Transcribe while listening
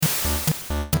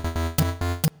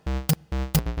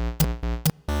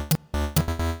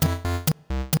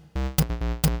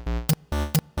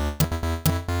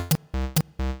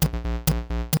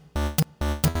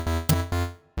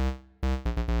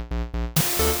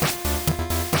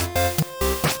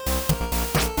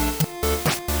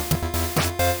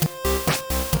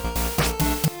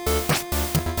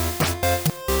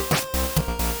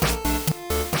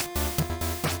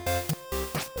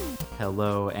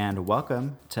Hello and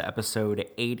welcome to episode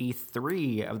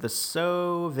 83 of the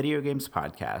So Video Games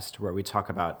podcast, where we talk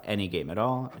about any game at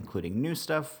all, including new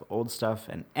stuff, old stuff,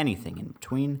 and anything in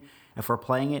between. If we're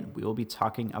playing it, we will be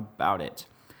talking about it.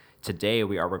 Today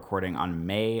we are recording on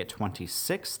May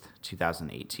 26th,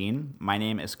 2018. My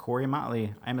name is Corey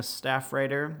Motley. I'm a staff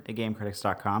writer at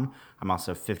GameCritics.com. I'm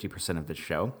also 50% of the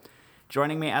show.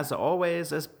 Joining me, as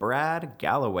always, is Brad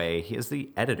Galloway. He is the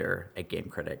editor at Game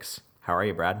Critics. How are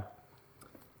you, Brad?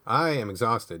 I am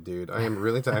exhausted, dude. I am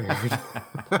really tired.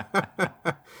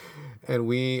 And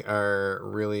we are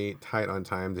really tight on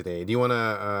time today. Do you want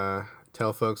to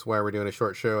tell folks why we're doing a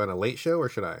short show and a late show, or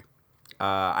should I?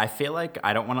 I feel like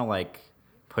I don't want to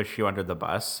push you under the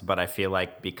bus, but I feel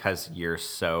like because you're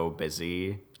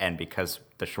busy and because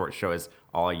the short show is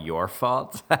all your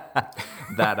fault,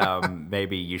 that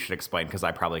maybe you should explain, because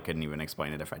I probably couldn't even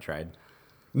explain it if I tried.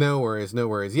 No worries, no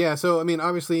worries. Yeah, so, I mean,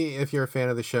 obviously, if you're a fan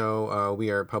of the show, we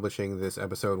are publishing this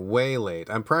episode way late.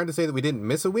 I'm proud to say that we didn't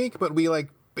miss a week, but we,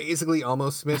 basically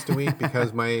almost missed a week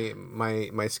because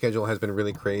my schedule has been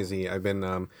really crazy. I've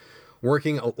been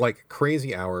working,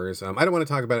 crazy hours. I don't want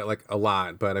to talk about it, a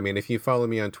lot, but, I mean, if you follow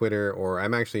me on Twitter, or I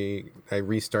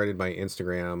restarted my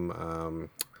Instagram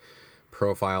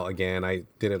profile again. I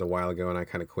did it a while ago and I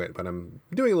kind of quit, but I'm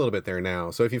doing a little bit there now.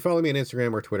 So if you follow me on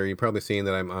Instagram or Twitter, you've probably seen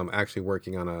that I'm actually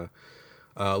working on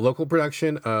a local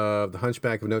production of The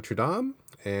Hunchback of Notre Dame.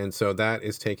 And so that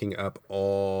is taking up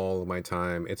all of my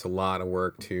time. It's a lot of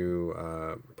work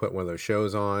to put one of those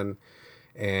shows on.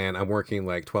 And I'm working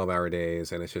 12-hour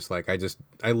days. And it's just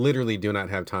I literally do not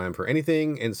have time for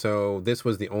anything. And so this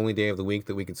was the only day of the week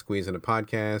that we could squeeze in a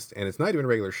podcast. And it's not even a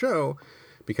regular show,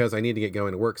 because I need to get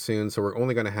going to work soon. So we're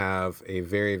only going to have a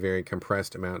very, very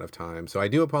compressed amount of time. So I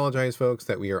do apologize, folks,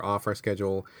 that we are off our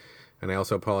schedule. And I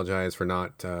also apologize for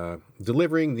not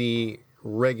delivering the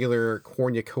regular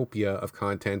cornucopia of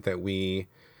content that we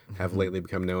have lately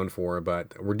become known for.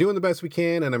 But we're doing the best we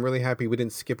can, and I'm really happy we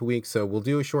didn't skip a week. So we'll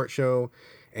do a short show.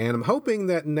 And I'm hoping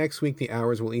that next week the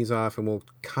hours will ease off and we'll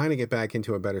kind of get back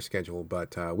into a better schedule.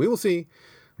 But we will see.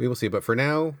 We will see. But for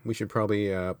now, we should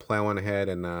probably plow on ahead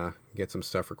and get some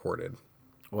stuff recorded.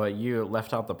 Well, you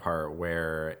left out the part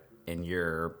where in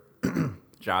your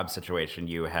job situation,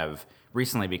 you have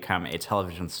recently become a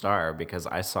television star, because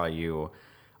I saw you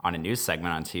on a news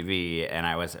segment on TV, and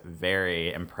I was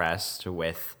very impressed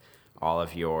with all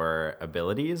of your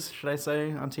abilities, should I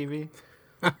say, on TV.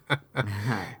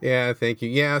 Yeah, thank you.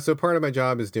 Yeah, so part of my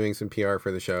job is doing some PR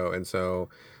for the show, and so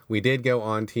we did go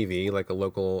on TV, a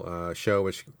local show,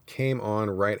 which came on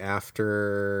right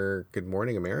after Good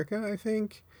Morning America, I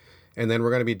think. And then we're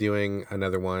going to be doing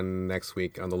another one next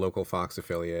week on the local Fox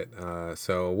affiliate.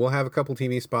 So we'll have a couple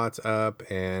TV spots up,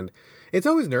 and it's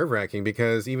always nerve-wracking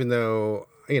because even though,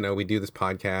 we do this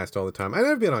podcast all the time, and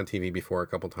I've been on TV before a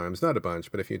couple times, not a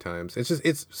bunch, but a few times.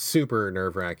 It's super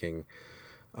nerve-wracking.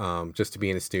 Just to be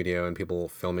in a studio and people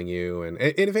filming you. And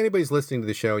if anybody's listening to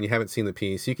the show and you haven't seen the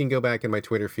piece, you can go back in my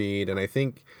Twitter feed. And I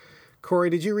think, Corey,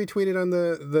 did you retweet it on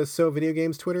the So Video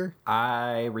Games Twitter?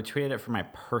 I retweeted it from my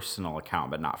personal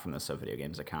account, but not from the So Video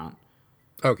Games account.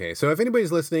 Okay, so if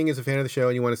anybody's listening, is a fan of the show,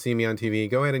 and you want to see me on TV,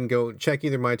 go ahead and go check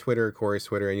either my Twitter or Corey's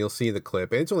Twitter, and you'll see the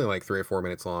clip. It's only 3 or 4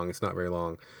 minutes long. It's not very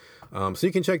long. So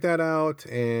you can check that out,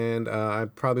 and I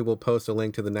probably will post a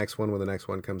link to the next one when the next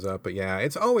one comes up. But yeah,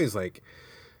 it's always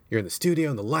you're in the studio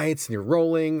and the lights and you're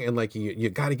rolling and you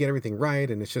got to get everything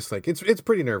right. And it's just it's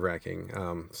pretty nerve wracking.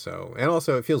 And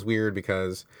also it feels weird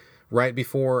because right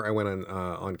before I went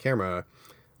on camera,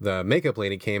 the makeup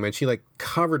lady came and she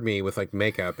covered me with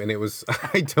makeup, and it was,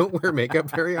 I don't wear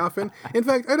makeup very often. In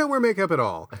fact, I don't wear makeup at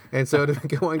all. And so to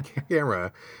go on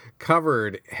camera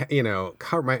covered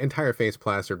my entire face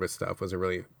plastered with stuff was a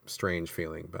really strange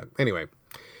feeling. But anyway,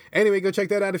 go check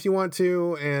that out if you want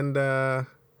to. And,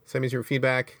 send me your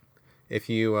feedback if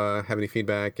you have any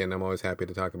feedback, and I'm always happy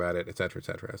to talk about it, et cetera, et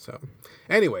cetera. So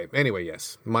anyway,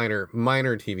 yes, minor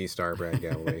TV star Brad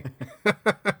Galloway.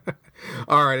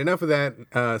 All right, enough of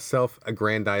that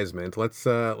self-aggrandizement. Let's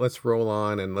roll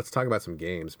on and let's talk about some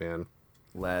games, man.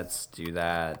 Let's do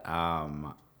that.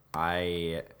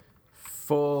 I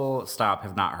full stop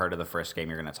have not heard of the first game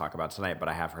you're going to talk about tonight, but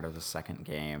I have heard of the second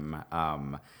game.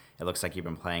 It looks like you've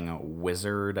been playing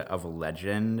Wizard of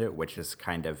Legend, which is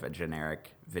kind of a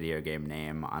generic video game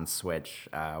name on Switch.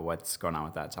 What's going on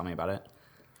with that? Tell me about it.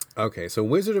 Okay, so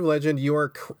Wizard of Legend, you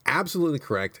are absolutely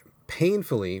correct.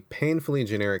 Painfully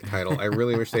generic title. I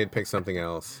really wish they had picked something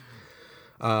else.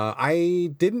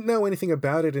 I didn't know anything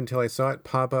about it until I saw it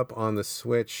pop up on the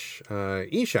Switch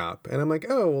eShop. And I'm like,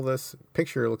 oh, well, this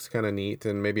picture looks kind of neat,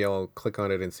 and maybe I'll click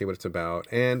on it and see what it's about.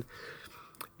 And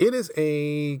It is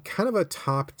a kind of a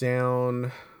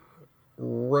top-down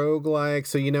roguelike.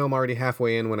 So I'm already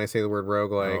halfway in when I say the word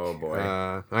roguelike. Oh, boy.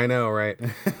 I know, right?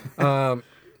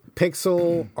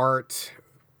 Pixel art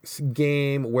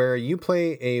game where you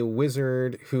play a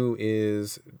wizard who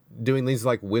is doing these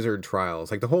like wizard trials.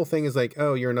 Like the whole thing is like,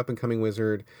 oh, you're an up-and-coming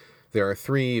wizard. There are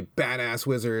 3 badass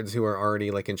wizards who are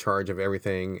already like in charge of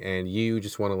everything, and you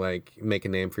just want to like make a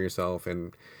name for yourself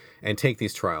and take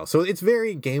these trials. So it's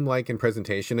very game-like in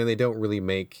presentation, and they don't really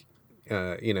make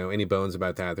any bones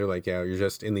about that. They're like, yeah, you're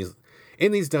just in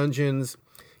these dungeons,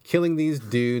 killing these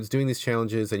dudes, doing these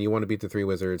challenges, and you want to beat the 3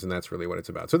 wizards, and that's really what it's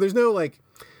about. So there's no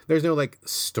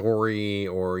story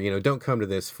or, don't come to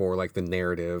this for like the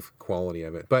narrative quality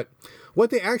of it. But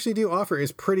what they actually do offer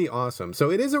is pretty awesome.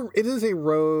 So it is a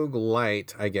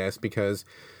roguelite, I guess, because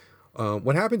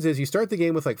what happens is you start the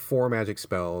game with like 4 magic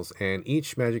spells, and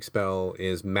each magic spell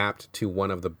is mapped to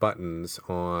one of the buttons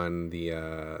on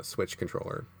the Switch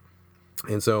controller.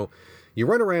 And so you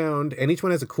run around, and each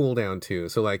one has a cooldown too.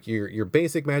 So like your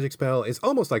basic magic spell is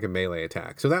almost like a melee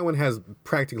attack. So that one has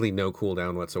practically no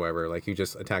cooldown whatsoever. Like you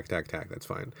just attack. That's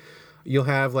fine. You'll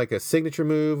have like a signature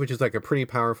move, which is like a pretty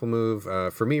powerful move.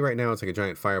 For me right now, it's like a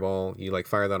giant fireball. You like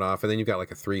fire that off, and then you've got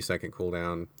like a 3-second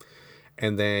cooldown.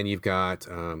 And then you've got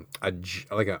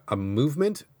a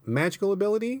movement magical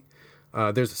ability.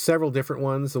 There's several different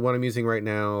ones. The one I'm using right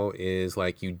now is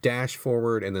like you dash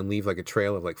forward and then leave like a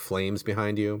trail of like flames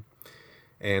behind you.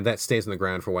 And that stays on the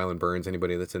ground for a while and burns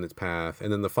anybody that's in its path.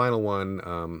 And then the final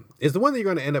one is the one that you're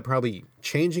going to end up probably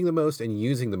changing the most and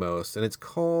using the most. And it's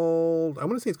called, I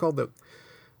want to say it's called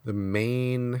the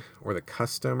main or the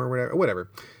custom or whatever.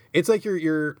 It's like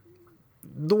you're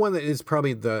the one that is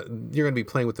probably you're going to be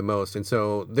playing with the most. And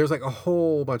so there's like a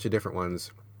whole bunch of different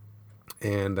ones.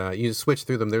 And you just switch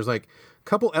through them. There's like a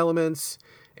couple elements,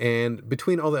 and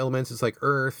between all the elements, it's like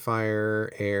earth,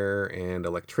 fire, air, and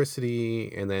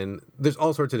electricity. And then there's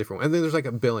all sorts of different ones. And then there's like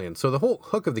a billion. So the whole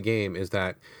hook of the game is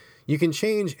that you can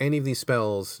change any of these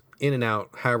spells in and out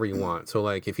however you want. So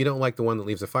like if you don't like the one that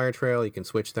leaves a fire trail, you can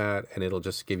switch that, and it'll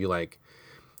just give you like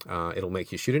it'll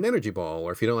make you shoot an energy ball.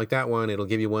 Or if you don't like that one, it'll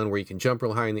give you one where you can jump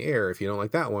real high in the air. If you don't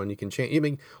like that one, you can change. I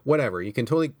mean, whatever. You can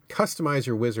totally customize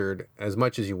your wizard as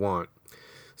much as you want.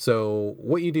 So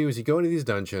what you do is you go into these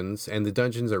dungeons, and the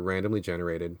dungeons are randomly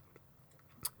generated.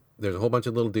 There's a whole bunch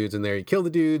of little dudes in there. You kill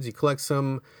the dudes, you collect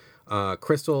some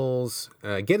crystals,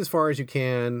 get as far as you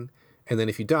can, and then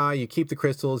if you die, you keep the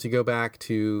crystals, you go back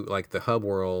to like the hub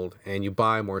world, and you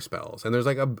buy more spells. And there's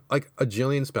like a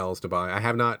jillion spells to buy. I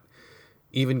have not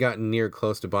even gotten near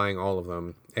close to buying all of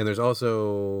them. And there's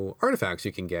also artifacts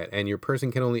you can get, and your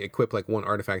person can only equip like one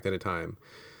artifact at a time.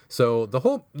 So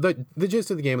the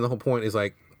gist of the game and the whole point is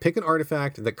like pick an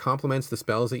artifact that complements the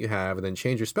spells that you have, and then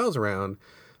change your spells around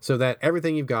so that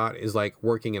everything you've got is like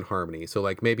working in harmony. So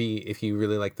like maybe if you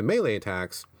really like the melee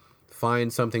attacks,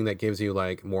 find something that gives you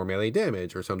like more melee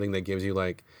damage, or something that gives you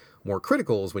like more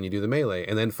criticals when you do the melee,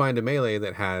 and then find a melee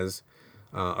that has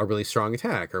a really strong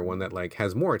attack, or one that like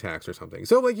has more attacks or something.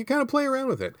 So like you kind of play around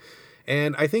with it.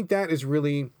 And I think that is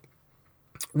really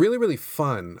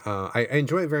fun. I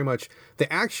enjoy it very much.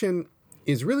 The action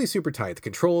is really super tight. The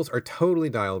controls are totally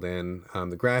dialed in.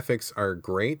 The graphics are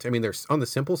great. I mean, they're on the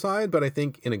simple side, but I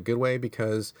think in a good way,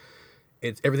 because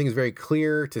everything is very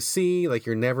clear to see. Like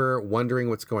you're never wondering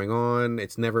what's going on.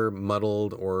 It's never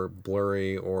muddled or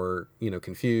blurry or,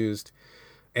 confused.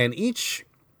 And each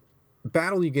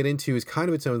battle you get into is kind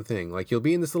of its own thing. Like you'll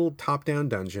be in this little top-down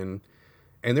dungeon,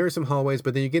 and there are some hallways,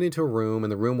 but then you get into a room,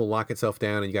 and the room will lock itself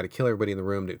down, and you got to kill everybody in the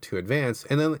room to advance.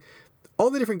 And then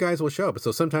all the different guys will show up.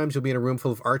 So sometimes you'll be in a room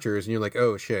full of archers, and you're like,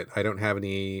 oh shit, I don't have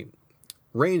any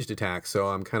ranged attacks, so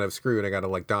I'm kind of screwed. I got to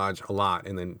like dodge a lot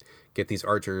and then get these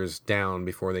archers down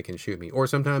before they can shoot me. Or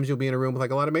sometimes you'll be in a room with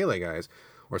like a lot of melee guys.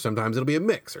 Or sometimes it'll be a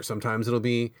mix. Or sometimes it'll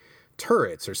be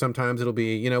turrets. Or sometimes it'll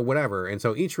be, whatever. And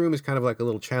so each room is kind of like a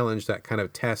little challenge that kind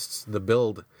of tests the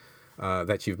build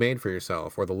that you've made for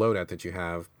yourself, or the loadout that you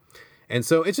have. And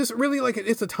so it's just really like,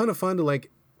 it's a ton of fun to like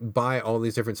buy all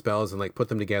these different spells and like put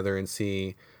them together and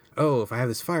see, oh, if I have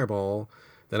this fireball,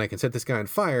 then I can set this guy on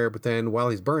fire, but then while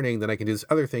he's burning, then I can do this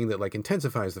other thing that like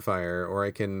intensifies the fire, or I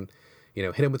can,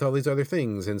 hit him with all these other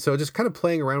things. And so just kind of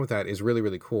playing around with that is really,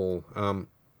 really cool.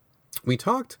 We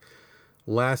talked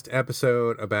last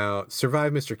episode about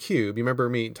Survive Mr. Cube. You remember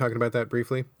me talking about that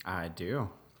briefly? I do.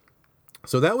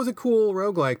 So that was a cool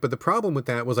roguelike, but the problem with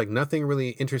that was like nothing really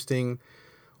interesting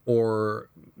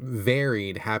or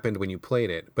varied happened when you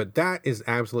played it. But that is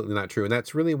absolutely not true. And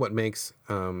that's really what makes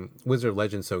Wizard of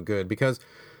Legends so good, because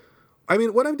I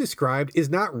mean, what I've described is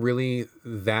not really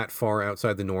that far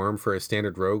outside the norm for a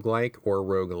standard roguelike or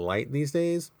roguelite these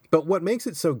days. But what makes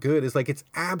it so good is like it's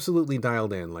absolutely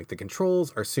dialed in. Like the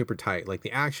controls are super tight. Like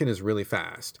the action is really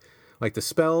fast. Like the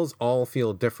spells all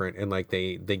feel different, and like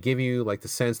they give you like the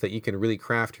sense that you can really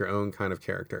craft your own kind of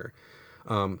character.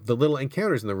 The little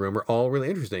encounters in the room are all really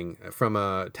interesting from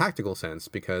a tactical sense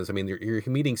because I mean you're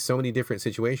meeting so many different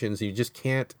situations, you just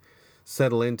can't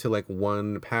settle into like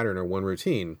one pattern or one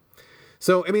routine.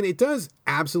 So I mean, it does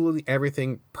absolutely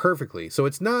everything perfectly. So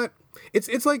it's not.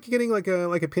 It's like getting like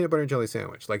a peanut butter and jelly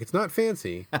sandwich. Like it's not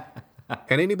fancy,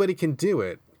 and anybody can do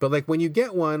it. But like when you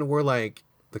get one where like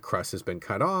the crust has been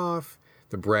cut off,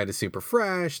 the bread is super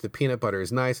fresh, the peanut butter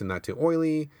is nice and not too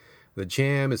oily, the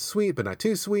jam is sweet but not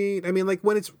too sweet. I mean, like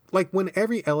when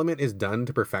every element is done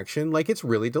to perfection, like it's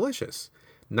really delicious.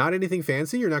 Not anything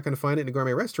fancy. You're not going to find it in a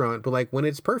gourmet restaurant, but like when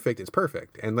it's perfect, it's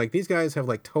perfect. And like these guys have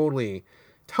like totally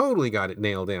got it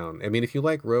nailed down. I mean, if you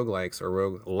like roguelikes or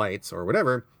roguelites or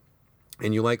whatever,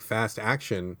 and you like fast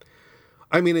action,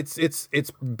 I mean, it's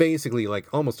basically like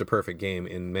almost a perfect game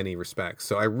in many respects.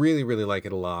 So I really, really like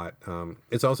it a lot.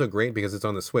 It's also great because it's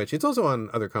on the Switch. It's also on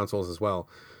other consoles as well.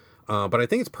 But I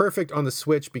think it's perfect on the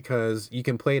Switch because you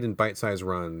can play it in bite-sized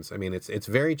runs. I mean, it's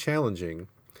very challenging.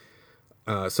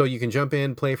 So you can jump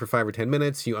in, play for 5 or 10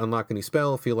 minutes, you unlock a new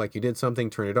spell, feel like you did something,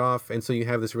 turn it off, and so you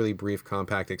have this really brief,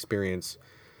 compact experience,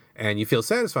 and you feel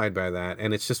satisfied by that,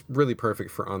 and it's just really perfect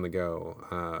for on the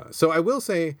go. So I will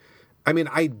say, I mean,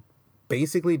 I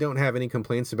basically don't have any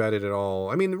complaints about it at all.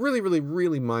 I mean, really, really,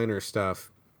 really minor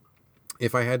stuff.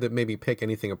 If I had to maybe pick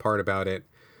anything apart about it,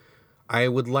 I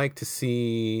would like to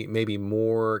see maybe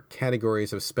more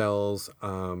categories of spells.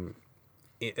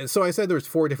 So I said there was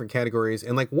 4 different categories,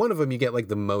 and like one of them you get like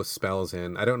the most spells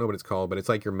in. I don't know what it's called, but it's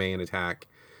like your main attack.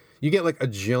 You get like a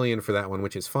jillion for that one,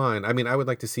 which is fine. I mean, I would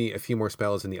like to see a few more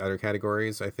spells in the other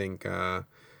categories. I think I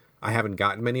haven't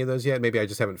gotten many of those yet. Maybe I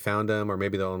just haven't found them, or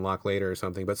maybe they'll unlock later or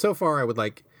something. But so far, I would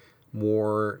like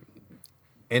more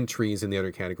entries in the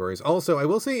other categories. Also, I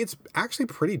will say it's actually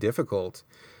pretty difficult.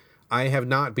 I have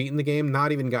not beaten the game,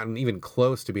 not even gotten even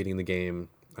close to beating the game.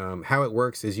 How it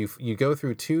works is you go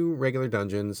through 2 regular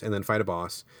dungeons and then fight a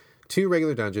boss, 2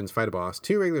 regular dungeons, fight a boss,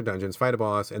 2 regular dungeons, fight a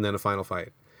boss, and then a final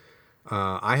fight.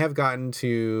 I have gotten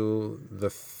to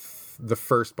the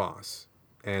first boss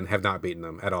and have not beaten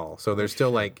them at all. So there's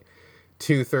still like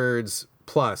 2/3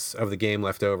 plus of the game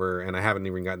left over, and I haven't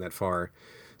even gotten that far.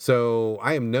 So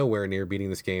I am nowhere near beating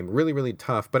this game. Really, really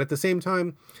tough. But at the same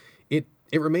time,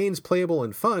 it remains playable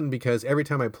and fun because every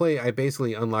time I play, I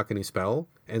basically unlock a new spell.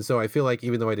 And so I feel like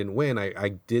even though I didn't win, I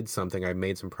did something, I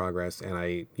made some progress, and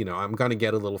I'm going to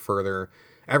get a little further.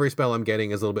 Every spell I'm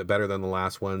getting is a little bit better than the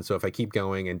last one. So if I keep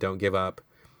going and don't give up,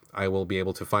 I will be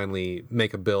able to finally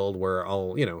make a build where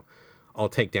I'll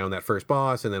take down that first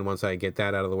boss. And then once I get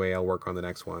that out of the way, I'll work on the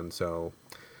next one. So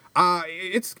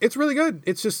it's really good.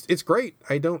 It's great.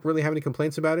 I don't really have any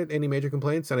complaints about it, any major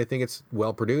complaints. And I think it's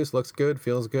well produced, looks good,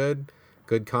 feels good.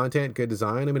 Good content, good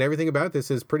design. I mean, everything about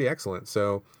this is pretty excellent.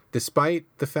 So despite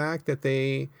the fact that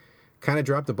they kind of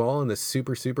dropped the ball in this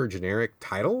super, super generic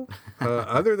title,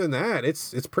 other than that,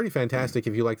 it's pretty fantastic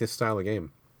if you like this style of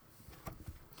game.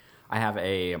 I have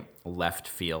a left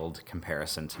field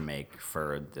comparison to make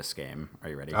for this game. Are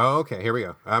you ready? Oh, okay. Here we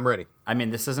go. I'm ready. I mean,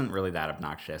 this isn't really that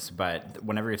obnoxious, but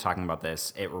whenever you're talking about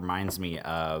this, it reminds me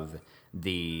of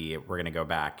we're going to go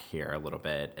back here a little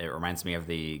bit. It reminds me of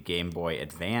the Game Boy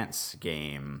Advance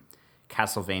game,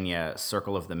 Castlevania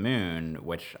Circle of the Moon,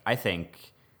 which I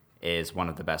think is one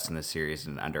of the best in the series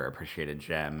and an underappreciated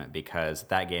gem because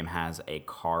that game has a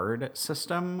card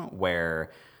system where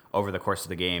over the course of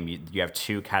the game, you have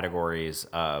 2 categories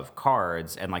of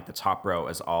cards, and like the top row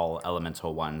is all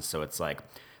elemental ones. So it's like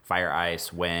fire,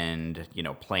 ice, wind,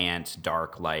 plant,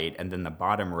 dark, light. And then the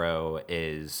bottom row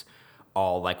is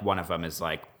all like one of them is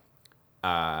like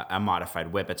a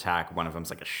modified whip attack. One of them's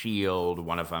like a shield.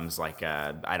 One of them's like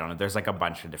I don't know. There's like a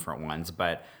bunch of different ones.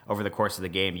 But over the course of the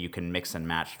game, you can mix and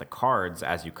match the cards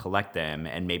as you collect them.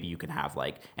 And maybe you can have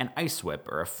like an ice whip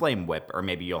or a flame whip, or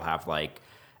maybe you'll have like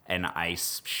an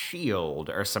ice shield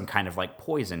or some kind of like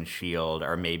poison shield,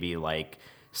 or maybe like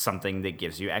something that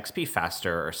gives you XP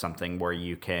faster, or something where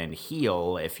you can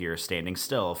heal if you're standing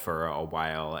still for a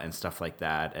while and stuff like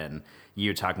that. And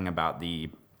you talking about the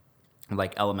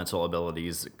like elemental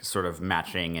abilities sort of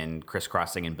matching and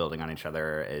crisscrossing and building on each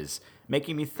other is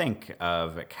making me think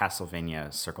of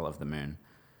Castlevania Circle of the Moon.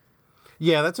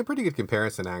 Yeah, that's a pretty good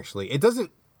comparison, actually. It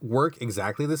doesn't work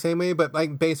exactly the same way, but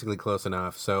like basically close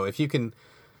enough. So if you can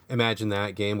imagine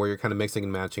that game where you're kind of mixing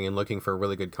and matching and looking for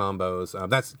really good combos,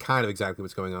 that's kind of exactly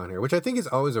what's going on here, which I think is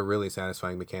always a really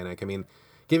satisfying mechanic. I mean,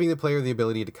 giving the player the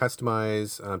ability to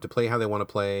customize, to play how they want to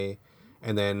play,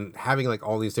 and then having like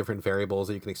all these different variables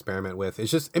that you can experiment with.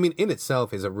 It's just, I mean, in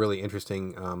itself is a really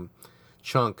interesting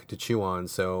chunk to chew on.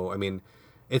 So, I mean,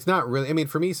 it's not really, I mean,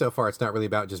 for me so far, it's not really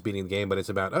about just beating the game, but it's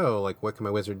about, oh, like, what can my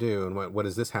wizard do? And what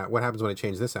is this, what happens when I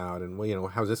change this out? And, well, you know,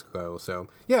 how's this go? So,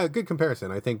 yeah, good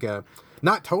comparison. I think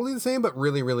not totally the same, but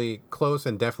really, really close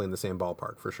and definitely in the same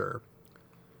ballpark for sure.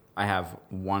 I have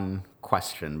one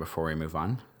question before we move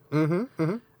on.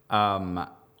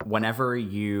 Whenever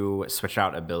you switch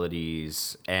out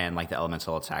abilities and like the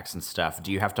elemental attacks and stuff,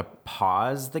 do you have to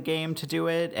pause the game to do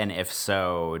it? And if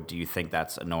so, do you think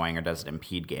that's annoying or does it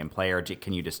impede gameplay, or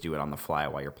can you just do it on the fly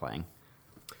while you're playing?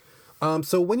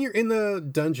 So when you're in the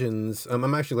dungeons,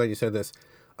 I'm actually glad you said this.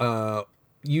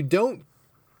 You don't.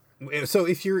 So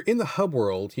if you're in the hub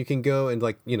world, you can go and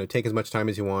like, you know, take as much time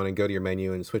as you want and go to your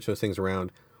menu and switch those things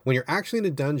around. When you're actually in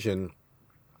a dungeon,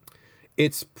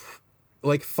 it's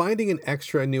like finding an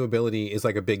extra new ability is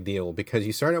like a big deal because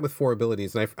you start out with 4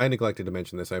 abilities. And I neglected to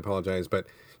mention this, I apologize, but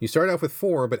you start off with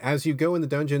 4, but as you go in the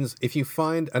dungeons, if you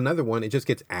find another one, it just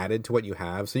gets added to what you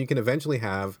have. So you can eventually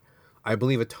have, I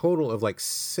believe, a total of like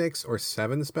 6 or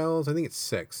 7 spells. I think it's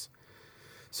 6.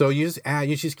 So you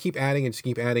just keep adding and just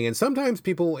keep adding. And sometimes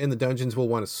people in the dungeons will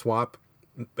want to swap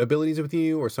abilities with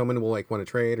you, or someone will like want to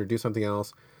trade or do something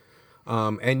else.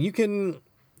 And you can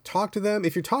talk to them.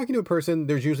 If you're talking to a person,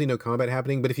 there's usually no combat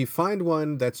happening, but if you find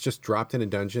one that's just dropped in a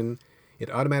dungeon, it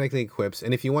automatically equips.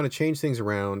 And if you want to change things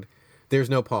around, there's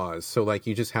no pause. So like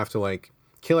you just have to like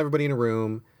kill everybody in a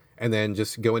room and then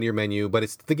just go into your menu,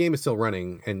 but the game is still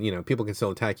running and, you know, people can still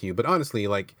attack you. But honestly,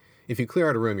 like if you clear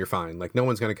out a room, you're fine. Like no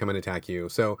one's going to come and attack you.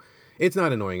 So it's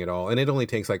not annoying at all. And it only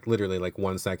takes like literally like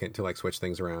 1 second to like switch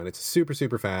things around. It's super,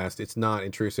 super fast. It's not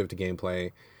intrusive to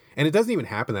gameplay. And it doesn't even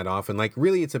happen that often. Like,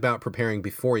 really, it's about preparing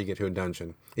before you get to a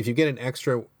dungeon. If you get an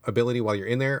extra ability while you're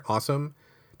in there, awesome.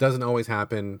 Doesn't always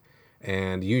happen.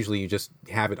 And usually you just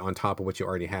have it on top of what you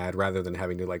already had rather than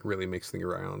having to, like, really mix things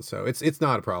around. So it's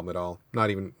not a problem at all. Not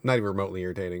even remotely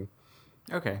irritating.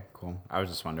 Okay, cool. I was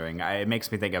just wondering. It makes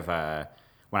me think of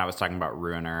when I was talking about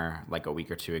Ruiner like a week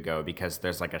or two ago, because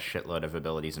there's like a shitload of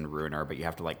abilities in Ruiner, but you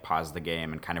have to like pause the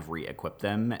game and kind of re-equip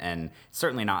them. And it's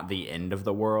certainly not the end of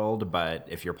the world, but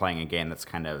if you're playing a game that's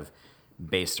kind of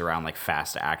based around like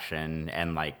fast action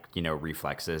and like, you know,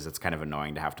 reflexes, it's kind of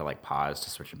annoying to have to like pause to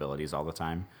switch abilities all the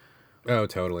time. Oh,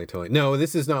 totally. No,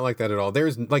 this is not like that at all.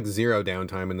 There's like 0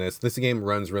 downtime in this. This game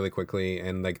runs really quickly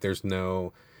and like it's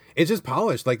just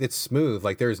polished. Like it's smooth.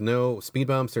 Like there's no speed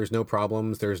bumps. There's no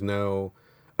problems. There's no,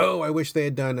 oh, I wish they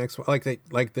had done X.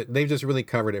 They've just really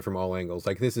covered it from all angles.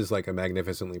 Like this is like a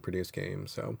magnificently produced game.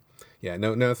 So, yeah,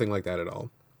 nothing like that at all.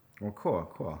 Well,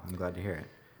 cool. I'm glad to hear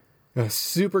it.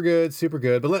 Super good.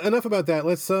 But enough about that.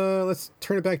 Let's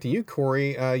turn it back to you,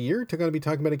 Corey. You're going to be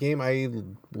talking about a game I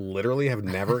literally have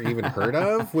never even heard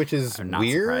of, which is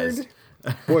weird.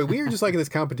 Boy, we are just like in this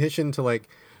competition to like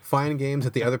find games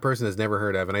that the other person has never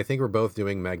heard of, and I think we're both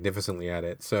doing magnificently at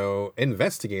it. So,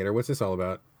 Investigator, what's this all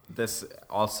about? This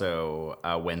also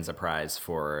wins a prize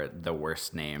for the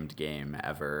worst named game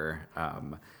ever,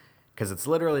 because it's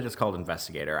literally just called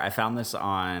Investigator. I found this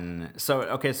on...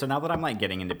 So now that I'm like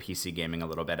getting into PC gaming a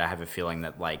little bit, I have a feeling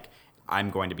that like I'm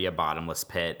going to be a bottomless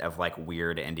pit of like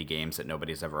weird indie games that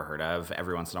nobody's ever heard of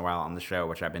every once in a while on the show,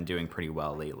 which I've been doing pretty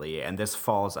well lately, and this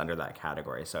falls under that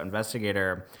category. So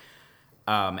Investigator...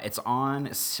 it's on,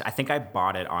 I think I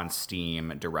bought it on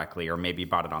Steam directly, or maybe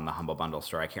bought it on the Humble Bundle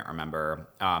store. I can't remember.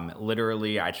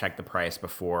 Literally, I checked the price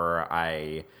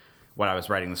when I was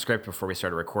writing the script before we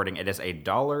started recording. It is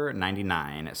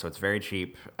 $1.99, so it's very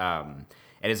cheap.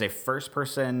 It is a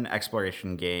first-person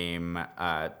exploration game,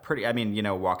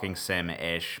 walking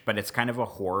sim-ish, but it's kind of a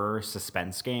horror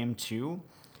suspense game, too.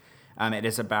 It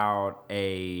is about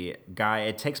a guy.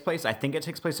 I think it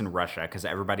takes place in Russia because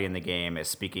everybody in the game is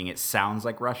speaking. It sounds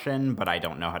like Russian, but I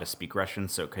don't know how to speak Russian,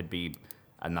 so it could be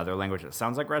another language that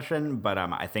sounds like Russian. But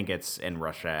I think it's in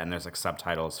Russia, and there's like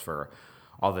subtitles for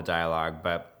all the dialogue.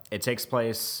 But it takes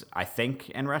place, I think,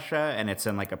 in Russia, and it's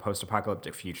in like a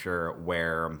post-apocalyptic future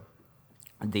where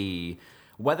the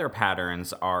weather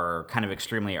patterns are kind of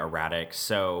extremely erratic.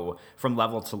 So from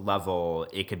level to level,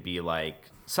 it could be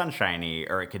like sunshiny,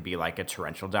 or it could be like a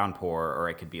torrential downpour, or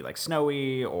it could be like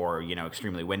snowy, or, you know,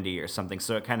 extremely windy or something.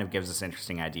 So it kind of gives this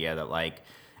interesting idea that like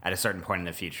at a certain point in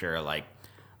the future, like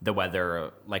the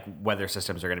weather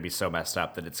systems are going to be so messed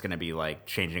up that it's going to be like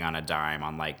changing on a dime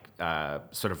on like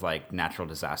sort of like natural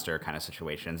disaster kind of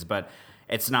situations. But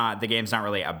the game's not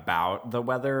really about the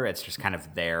weather. It's just kind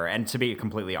of there. And to be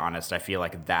completely honest, I feel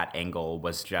like that angle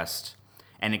was just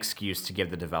an excuse to give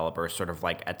the developer sort of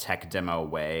like a tech demo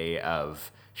way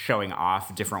of showing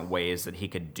off different ways that he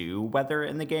could do weather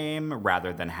in the game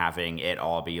rather than having it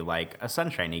all be like a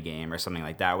sunshiny game or something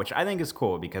like that, which I think is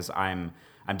cool because I'm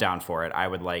down for it. I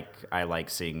like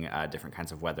seeing different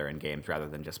kinds of weather in games rather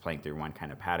than just playing through one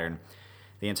kind of pattern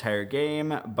the entire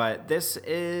game. But this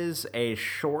is a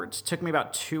short, took me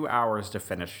about 2 hours to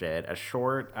finish it. A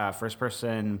short first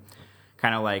person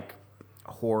kind of like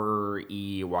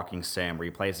horror-y walking sim where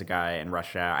he plays a guy in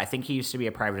Russia. I think he used to be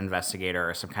a private investigator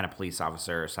or some kind of police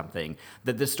officer or something.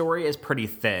 The story is pretty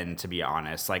thin, to be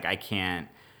honest. Like, I can't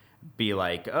be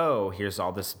like, oh, here's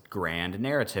all this grand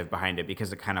narrative behind it,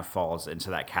 because it kind of falls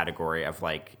into that category of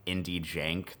like indie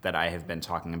jank that I have been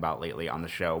talking about lately on the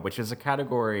show, which is a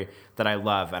category that I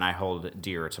love and I hold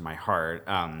dear to my heart.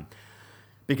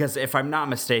 Because if I'm not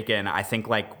mistaken, I think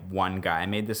like one guy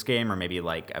made this game, or maybe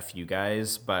like a few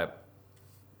guys, but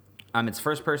it's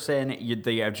first person.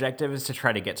 The objective is to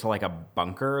try to get to like a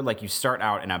bunker. Like, you start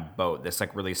out in a boat, this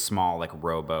like really small like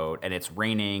rowboat, and it's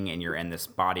raining and you're in this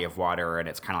body of water and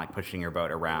it's kind of like pushing your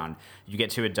boat around. You get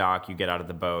to a dock, you get out of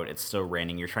the boat, it's still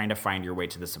raining. You're trying to find your way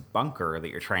to this bunker that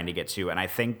you're trying to get to. And I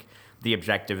think the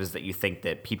objective is that you think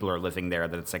that people are living there,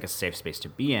 that it's like a safe space to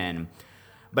be in.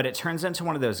 But it turns into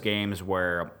one of those games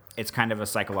where it's kind of a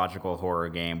psychological horror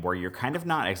game where you're kind of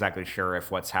not exactly sure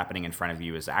if what's happening in front of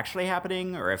you is actually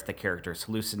happening, or if the character's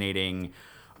hallucinating,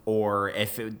 or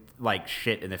if it, like,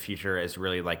 shit in the future is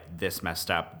really like this messed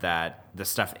up that the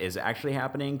stuff is actually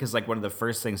happening. Because like one of the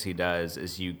first things he does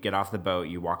is you get off the boat,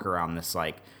 you walk around this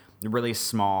like really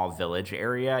small village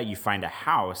area, you find a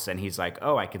house, and he's like,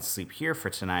 oh, I could sleep here for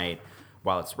tonight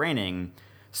while it's raining.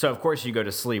 So, of course, you go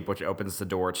to sleep, which opens the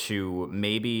door to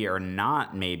maybe or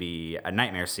not maybe a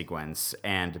nightmare sequence.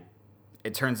 And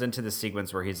it turns into the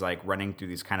sequence where he's, like, running through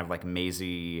these kind of, like,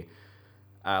 mazy,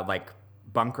 like,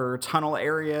 bunker tunnel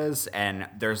areas. And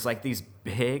there's, like, these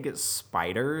big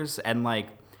spiders. And, like,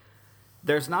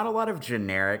 there's not a lot of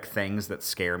generic things that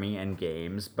scare me in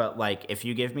games. But, like, if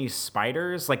you give me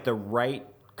spiders, like, the right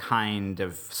kind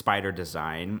of spider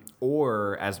design,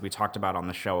 or as we talked about on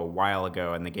the show a while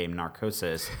ago in the game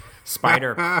Narcosis,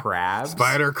 spider crabs.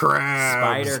 Spider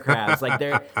crabs. Like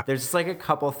there's just like a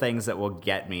couple things that will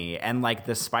get me. And like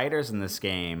the spiders in this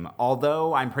game,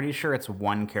 although I'm pretty sure it's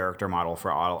one character model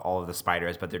for all of the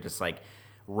spiders, but they're just like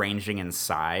ranging in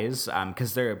size,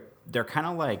 because they're kind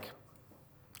of like,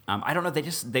 I don't know,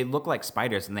 they look like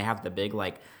spiders, and they have the big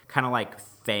like kind of like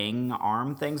fang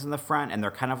arm things in the front, and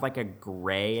they're kind of like a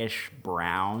grayish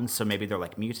brown, so maybe they're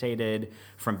like mutated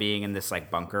from being in this like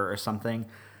bunker or something.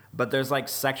 But there's like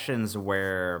sections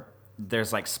where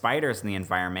there's like spiders in the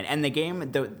environment, and the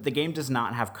game does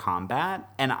not have combat,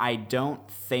 and I don't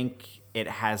think it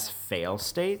has fail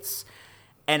states.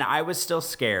 And I was still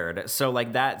scared. So,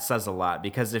 like, that says a lot,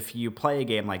 because if you play a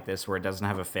game like this where it doesn't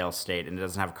have a fail state and it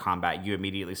doesn't have combat, you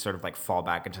immediately sort of, like, fall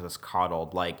back into this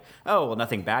coddled, like, oh, well,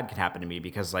 nothing bad can happen to me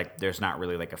because, like, there's not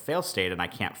really, like, a fail state and I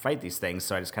can't fight these things,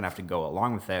 so I just kind of have to go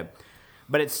along with it.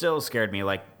 But it still scared me.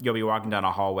 Like, you'll be walking down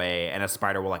a hallway and a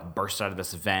spider will, like, burst out of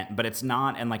this vent, but it's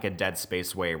not in, like, a Dead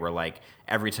Space way where, like,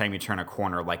 every time you turn a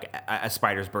corner, like, a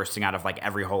spider's bursting out of, like,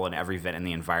 every hole and every vent in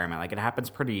the environment. Like, it happens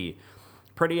pretty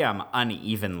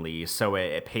unevenly, so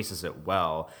it paces it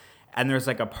well. And there's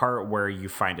like a part where you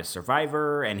find a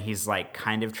survivor and he's like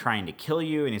kind of trying to kill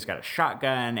you, and he's got a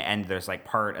shotgun, and there's like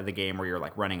part of the game where you're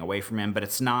like running away from him, but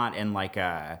it's not in like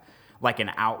an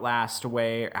Outlast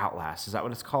way. Outlast, is that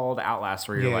what it's called? Outlast,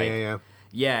 where you're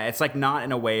yeah, it's like not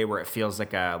in a way where it feels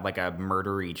like a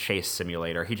murdery chase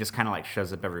simulator. He just kind of like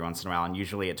shows up every once in a while, and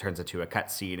usually it turns into a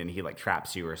cutscene and he like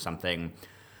traps you or something.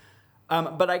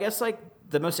 But I guess like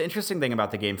the most interesting thing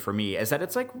about the game for me is that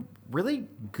it's like really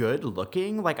good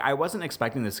looking. Like, I wasn't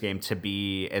expecting this game to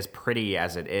be as pretty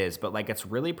as it is, but like it's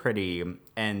really pretty,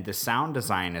 and the sound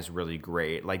design is really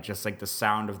great. Like, just like the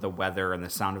sound of the weather and the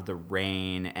sound of the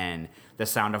rain and the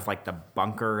sound of like the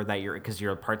bunker that because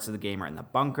your parts of the game are in the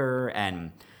bunker.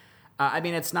 And I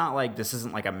mean, it's not like this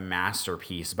isn't like a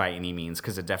masterpiece by any means,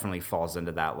 because it definitely falls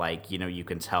into that, like, you know, you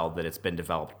can tell that it's been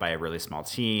developed by a really small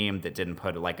team that didn't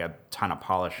put like a ton of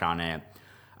polish on it.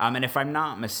 And if I'm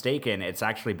not mistaken, it's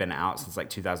actually been out since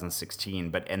like 2016,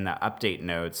 but in the update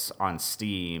notes on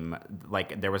Steam,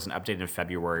 like there was an update in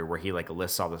February where he like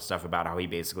lists all the stuff about how he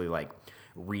basically like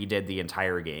redid the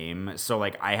entire game. So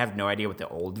like I have no idea what the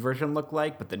old version looked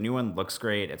like, but the new one looks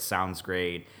great. It sounds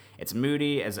great. It's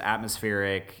moody, it's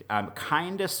atmospheric.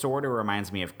 Kind of sort of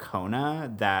reminds me of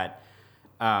Kona, that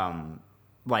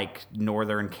like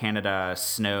northern Canada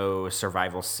snow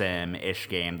survival sim-ish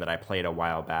game that I played a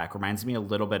while back. Reminds me a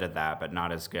little bit of that, but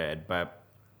not as good. But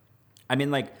I mean,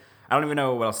 like, I don't even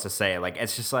know what else to say. Like,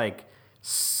 it's just like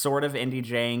sort of indie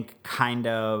jank, kind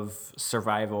of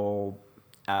survival,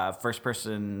 first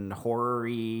person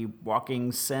horror-y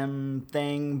walking sim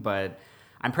thing, but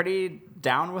I'm pretty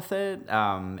down with it.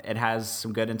 It has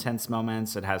some good intense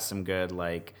moments. It has some good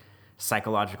like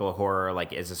psychological horror,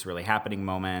 like is this really happening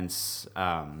moments.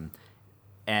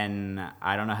 And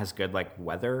I don't know, has good like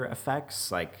weather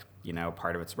effects. Like, you know,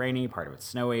 part of it's rainy, part of it's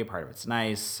snowy, part of it's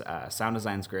nice. Sound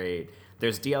design's great.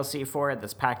 There's DLC for it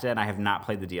that's packed in. I have not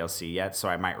played the DLC yet, so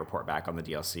I might report back on the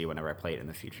DLC whenever I play it in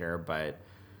the future. But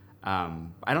I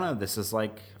don't know. This is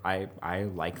like I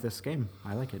like this game.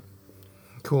 I like it.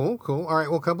 Cool. All right,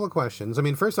 well, a couple of questions. I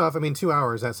mean, first off, I mean, 2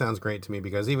 hours, that sounds great to me,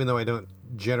 because even though I don't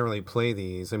generally play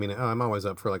these, I mean, I'm always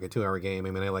up for like a 2-hour game.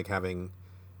 I mean, I like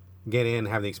get in,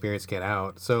 have the experience, get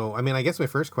out. So, I mean, I guess my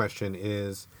first question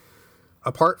is,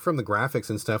 apart from the graphics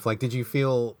and stuff, like, did you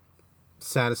feel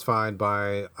satisfied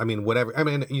by, I mean, whatever, I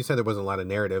mean, you said there wasn't a lot of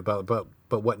narrative, but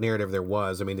what narrative there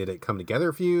was? I mean, did it come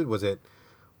together for you? Was it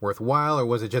worthwhile, or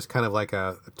was it just kind of like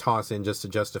a toss in just to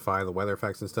justify the weather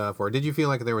effects and stuff? Or did you feel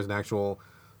like there was an actual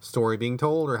story being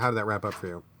told, or how did that wrap up for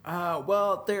you?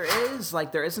 Well, there is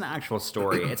an actual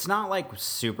story. It's not like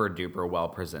super duper well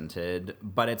presented,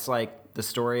 but it's like the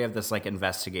story of this like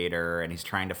investigator, and he's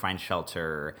trying to find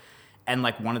shelter, and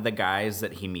like one of the guys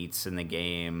that he meets in the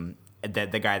game, the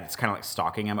guy that's kind of like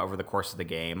stalking him over the course of the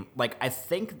game, like I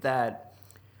think that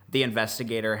the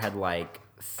investigator had like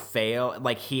failed,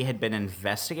 like he had been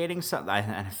investigating something.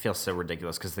 I feel so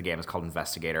ridiculous because the game is called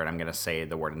Investigator, and I'm gonna say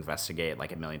the word investigate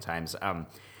like a million times.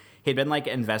 He'd been like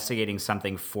investigating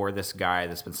something for this guy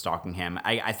that's been stalking him.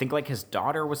 I think like his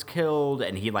daughter was killed,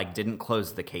 and he like didn't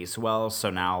close the case well,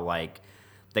 so now like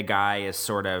the guy is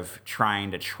sort of trying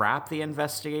to trap the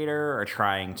investigator or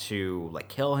trying to like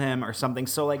kill him or something.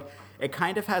 So like it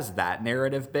kind of has that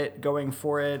narrative bit going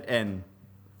for it, and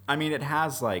I mean it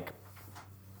has like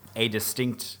a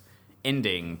distinct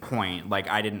ending point. Like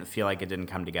I didn't feel like it didn't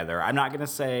come together. I'm not gonna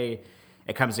say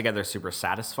it comes together super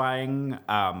satisfying,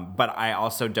 but I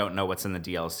also don't know what's in the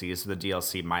DLC, so the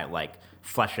DLC might like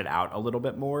flesh it out a little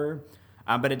bit more.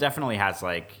 But it definitely has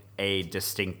like a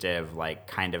distinctive like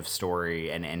kind of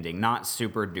story and ending. Not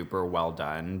super duper well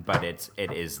done, but it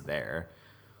is there.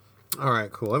 All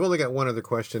right, cool. I've only got one other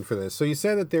question for this. So you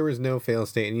said that there was no fail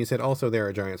state, and you said also there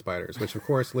are giant spiders, which of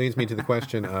course leads me to the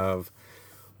question of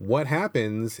what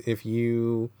happens if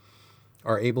you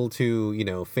are able to, you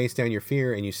know, face down your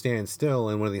fear and you stand still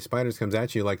and one of these spiders comes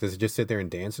at you. Like, does it just sit there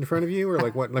and dance in front of you? Or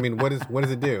like what, I mean, what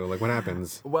does it do? Like what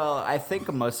happens? Well, I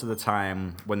think most of the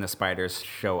time when the spiders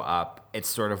show up, it's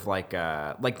sort of like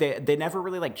they never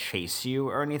really like chase you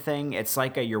or anything. It's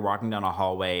like you're walking down a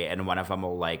hallway and one of them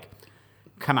will like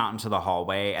come out into the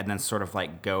hallway and then sort of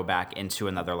like go back into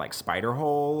another like spider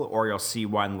hole, or you'll see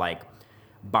one like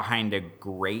behind a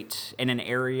grate in an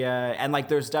area, and like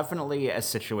there's definitely a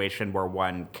situation where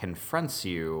one confronts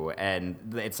you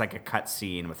and it's like a cut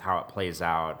scene with how it plays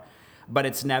out, but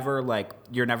it's never like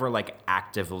you're never like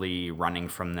actively running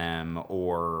from them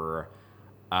or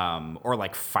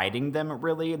like fighting them.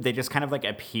 Really, they just kind of like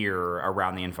appear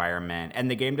around the environment,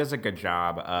 and the game does a good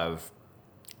job of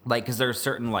like, because there's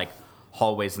certain like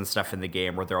hallways and stuff in the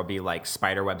game where there'll be like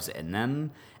spider webs in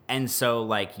them. And so,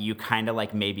 like, you kind of,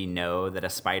 like, maybe know that a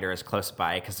spider is close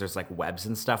by because there's, like, webs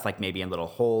and stuff, like, maybe in little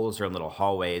holes or in little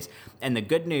hallways. And the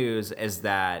good news is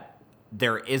that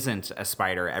there isn't a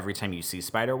spider every time you see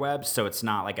spider webs, so it's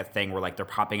not, like, a thing where, like, they're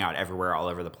popping out everywhere all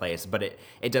over the place. But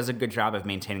it does a good job of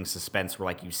maintaining suspense where,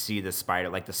 like, you see the spider,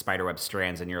 like, the spider web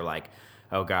strands, and you're like,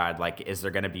 oh God, like, is there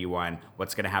going to be one?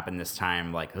 What's going to happen this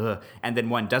time? Like, ugh. And then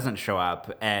one doesn't show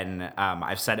up. And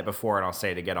I've said it before, and I'll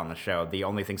say it again on the show. The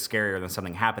only thing scarier than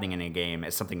something happening in a game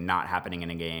is something not happening in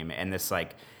a game. And this,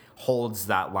 like, holds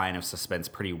that line of suspense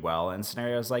pretty well in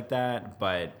scenarios like that.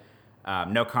 But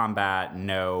no combat,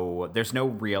 there's no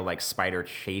real, like, spider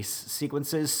chase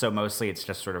sequences. So mostly it's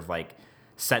just sort of, like,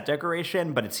 set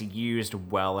decoration, but it's used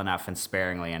well enough and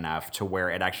sparingly enough to where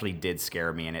it actually did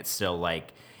scare me. And it's still,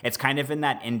 like, it's kind of in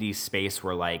that indie space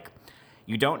where, like,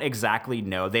 you don't exactly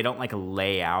know. They don't, like,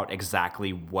 lay out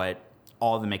exactly what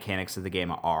all the mechanics of the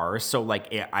game are. So,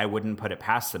 like, I wouldn't put it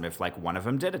past them if, like, one of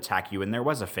them did attack you and there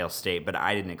was a fail state, but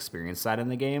I didn't experience that in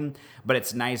the game. But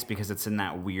it's nice because it's in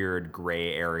that weird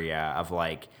gray area of,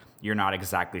 like, you're not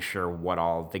exactly sure what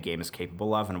all the game is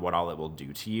capable of and what all it will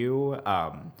do to you.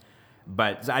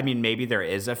 But, I mean, maybe there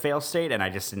is a fail state and I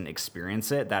just didn't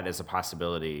experience it. That is a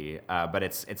possibility. But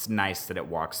it's nice that it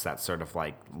walks that sort of,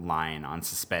 like, line on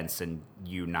suspense and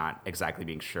you not exactly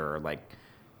being sure, like,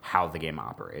 how the game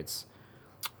operates.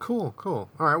 Cool. All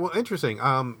right, well, interesting.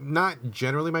 Not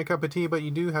generally my cup of tea, but you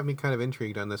do have me kind of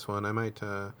intrigued on this one. I might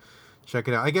check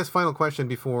it out. I guess final question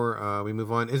before we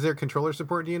move on. Is there controller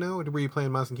support, do you know? Were you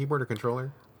playing mouse and keyboard or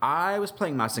controller? I was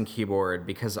playing mouse and keyboard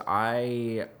because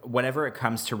whenever it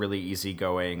comes to really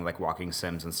easygoing, like walking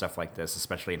sims and stuff like this,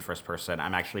 especially in first person,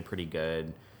 I'm actually pretty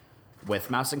good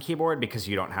with mouse and keyboard because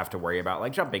you don't have to worry about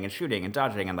like jumping and shooting and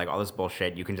dodging and like all this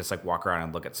bullshit. You can just like walk around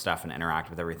and look at stuff and interact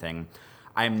with everything.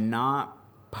 I'm not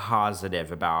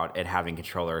positive about it having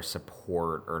controller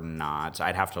support or not.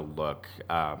 I'd have to look.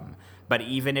 But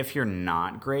even if you're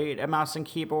not great at mouse and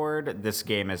keyboard, this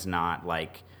game is not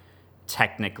like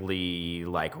technically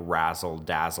like razzle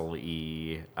dazzle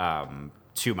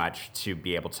too much to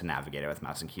be able to navigate it with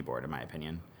mouse and keyboard, in my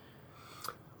opinion.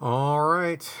 All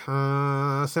right.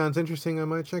 Sounds interesting. I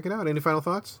might check it out. Any final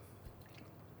thoughts?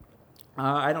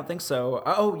 I don't think so.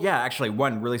 Oh, yeah, actually,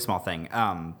 one really small thing.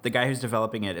 The guy who's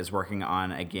developing it is working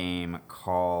on a game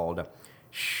called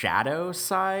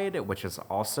Shadowside, which is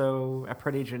also a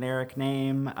pretty generic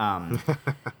name.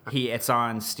 It's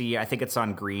on Steam. I think it's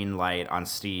on Greenlight on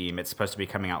Steam. It's supposed to be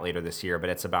coming out later this year, but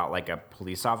it's about like a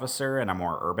police officer in a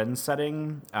more urban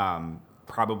setting.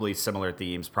 Probably similar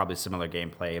themes, probably similar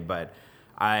gameplay, but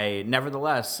I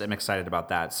nevertheless am excited about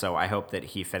that. So I hope that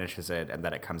he finishes it and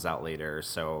that it comes out later,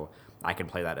 so I can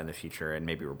play that in the future and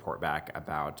maybe report back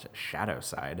about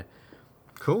Shadowside.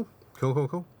 Cool.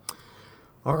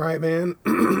 All right, man.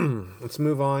 Let's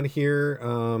move on here.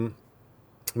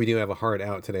 We do have a hard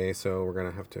out today, so we're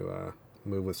going to have to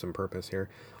move with some purpose here.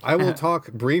 I will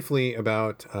talk briefly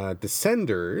about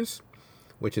Descenders,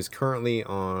 which is currently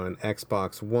on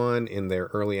Xbox One in their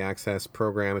early access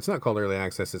program. It's not called early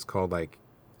access. It's called like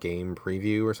game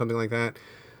preview or something like that.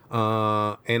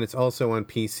 And it's also on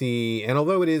PC. And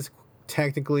although it is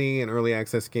technically an early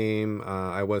access game,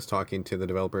 I was talking to the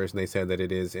developers and they said that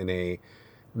it is in a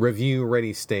review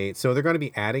ready state. So they're going to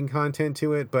be adding content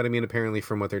to it. But I mean, apparently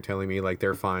from what they're telling me, like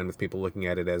they're fine with people looking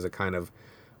at it as a kind of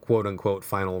quote unquote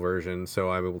final version. So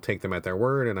I will take them at their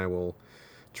word and I will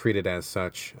treat it as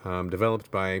such.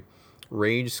 Developed by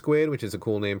Rage Squid, which is a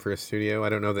cool name for a studio. I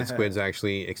don't know that squids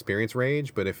actually experience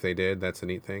rage, but if they did, that's a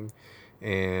neat thing.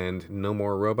 And No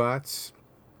More Robots.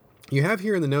 You have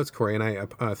here in the notes, Corey, and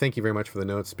I thank you very much for the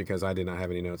notes because I did not have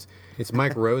any notes. It's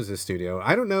Mike Rose's studio.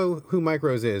 I don't know who Mike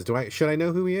Rose is. Should I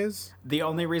know who he is? The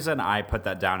only reason I put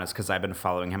that down is because I've been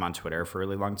following him on Twitter for a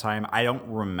really long time. I don't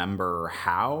remember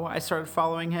how I started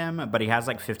following him, but he has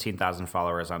like 15,000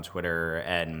 followers on Twitter,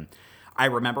 and I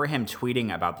remember him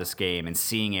tweeting about this game and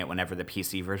seeing it whenever the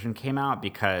PC version came out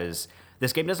because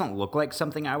this game doesn't look like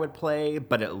something I would play,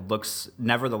 but it looks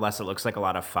like a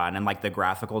lot of fun, and like the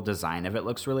graphical design of it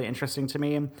looks really interesting to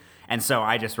me. And so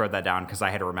I just wrote that down because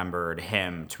I had remembered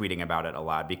him tweeting about it a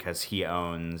lot because he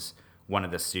owns one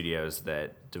of the studios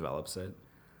that develops it.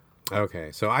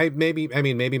 Okay, so maybe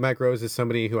Mike Rose is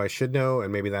somebody who I should know,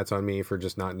 and maybe that's on me for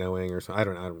just not knowing, or so.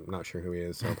 I'm not sure who he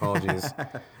is. So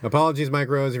apologies, Mike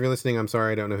Rose, if you're listening. I'm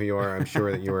sorry, I don't know who you are. I'm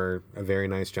sure that you are a very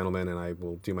nice gentleman, and I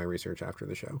will do my research after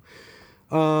the show.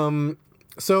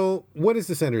 So what is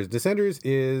Descenders? Descenders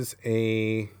is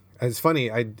it's funny,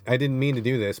 I didn't mean to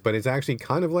do this, but it's actually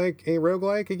kind of like a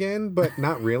roguelike again, but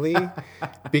not really,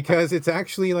 because it's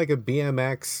actually like a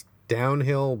BMX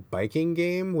downhill biking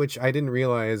game, which I didn't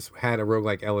realize had a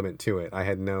roguelike element to it. I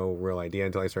had no real idea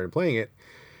until I started playing it.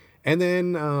 And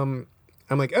then I'm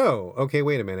like, oh, okay,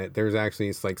 wait a minute. There's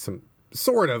actually like some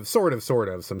sort of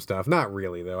some stuff. Not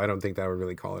really, though. I don't think that would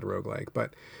really call it a roguelike.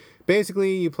 But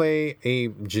basically, you play a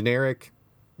generic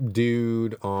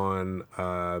dude on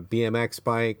a BMX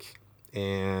bike,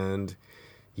 and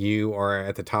you are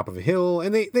at the top of a hill.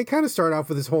 And they kind of start off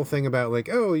with this whole thing about like,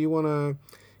 oh, you want to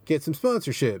get some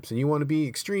sponsorships and you want to be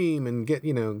extreme and get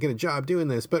a job doing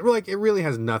this. But like, it really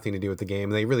has nothing to do with the game.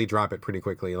 They really drop it pretty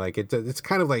quickly. Like it's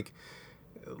kind of like,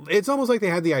 it's almost like they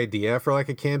had the idea for like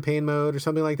a campaign mode or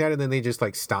something like that, and then they just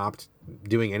like stopped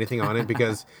doing anything on it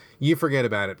because you forget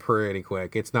about it pretty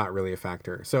quick. It's not really a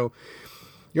factor. So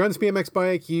you're on this BMX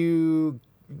bike, you,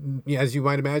 as you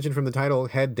might imagine from the title,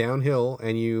 head downhill,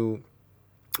 and you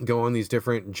go on these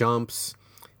different jumps,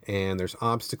 and there's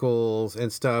obstacles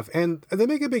and stuff. And they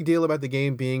make a big deal about the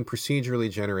game being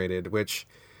procedurally generated, which,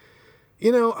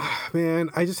 man,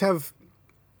 I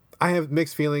have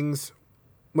mixed feelings.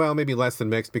 Well, maybe less than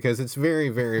mixed, because it's very,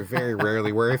 very, very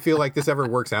rarely where I feel like this ever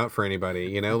works out for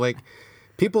anybody. Like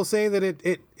people say that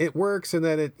it works and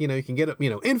that it, you can get,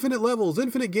 infinite levels,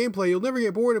 infinite gameplay. You'll never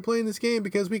get bored of playing this game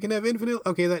because we can have infinite.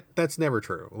 Okay, that's never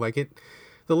true. Like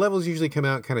the levels usually come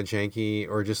out kind of janky,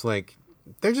 or just like,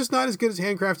 they're just not as good as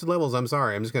handcrafted levels. I'm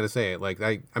sorry. I'm just going to say it. Like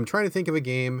I'm trying to think of a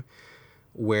game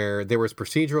where there was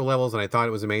procedural levels and I thought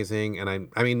it was amazing, and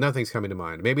I mean nothing's coming to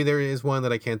mind. Maybe there is one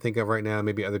that I can't think of right now.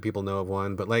 Maybe other people know of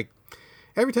one, but like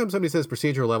every time somebody says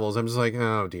procedural levels, I'm just like,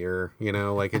 oh dear,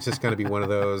 like it's just going to be one of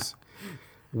those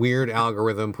weird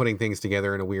algorithm putting things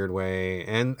together in a weird way.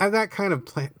 And that kind of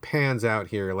pans out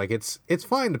here. Like it's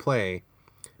fine to play,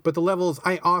 but the levels,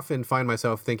 I often find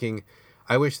myself thinking,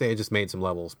 I wish they had just made some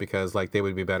levels because like they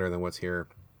would be better than what's here.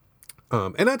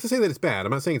 And not to say that it's bad.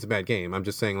 I'm not saying it's a bad game. I'm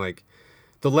just saying like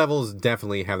the levels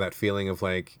definitely have that feeling of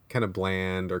like kind of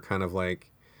bland or kind of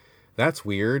like, that's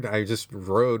weird. I just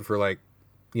rode for like,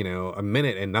 a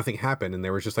minute and nothing happened. And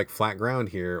there was just like flat ground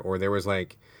here, or there was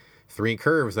like 3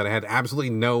 curves that I had absolutely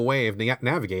no way of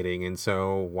navigating. And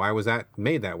so why was that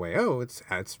made that way? Oh, it's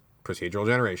procedural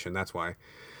generation. That's why.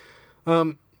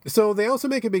 So they also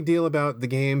make a big deal about the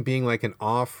game being like an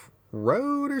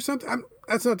off-road or something.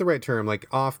 That's not the right term, like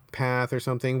off-path or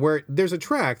something, where there's a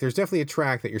track. There's definitely a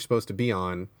track that you're supposed to be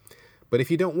on. But if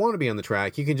you don't want to be on the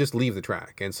track, you can just leave the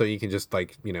track. And so you can just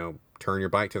like, turn your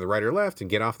bike to the right or left and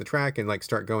get off the track and like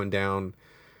start going down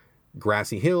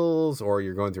grassy hills, or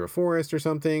you're going through a forest or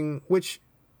something, which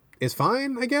is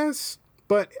fine, I guess.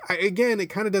 But again, it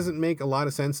kind of doesn't make a lot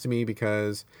of sense to me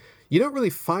because you don't really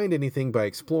find anything by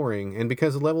exploring. And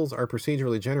because the levels are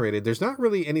procedurally generated, there's not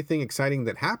really anything exciting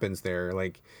that happens there.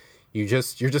 Like you're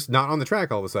just not on the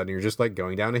track all of a sudden. You're just like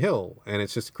going down a hill and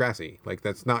it's just grassy. Like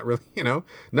that's not really,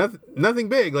 nothing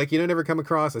big. Like you don't ever come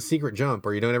across a secret jump,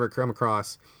 or you don't ever come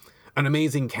across an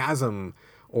amazing chasm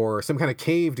or some kind of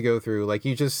cave to go through. Like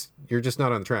you're just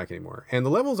not on the track anymore. And the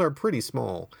levels are pretty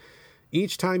small.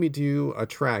 Each time you do a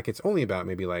track, it's only about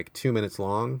maybe like 2 minutes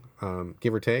long,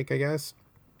 give or take, I guess.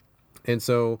 And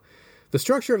so the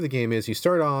structure of the game is you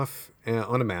start off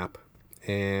on a map,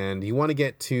 and you want to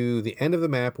get to the end of the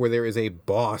map where there is a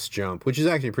boss jump, which is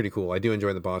actually pretty cool. I do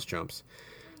enjoy the boss jumps.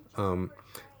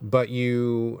 But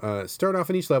you start off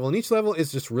in each level, and each level is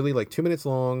just really like 2 minutes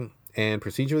long and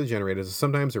procedurally generated. So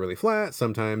sometimes they're really flat,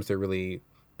 sometimes they're really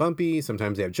bumpy,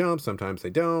 sometimes they have jumps, sometimes they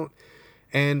don't.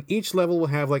 And each level will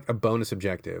have like a bonus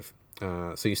objective.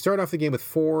 So you start off the game with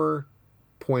 4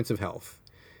 points of health.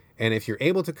 And if you're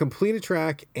able to complete a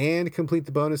track and complete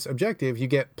the bonus objective, you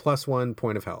get +1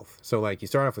 point of health. So like you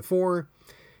start off with 4,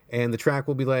 and the track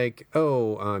will be like,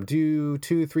 do 2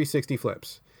 360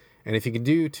 flips. And if you can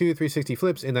do 2 360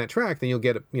 flips in that track, then you'll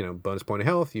get a bonus point of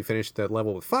health. You finish the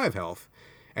level with 5 health,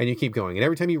 and you keep going. And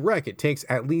every time you wreck, it takes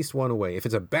at least 1 away. If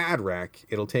it's a bad wreck,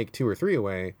 it'll take 2 or 3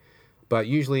 away. But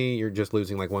usually you're just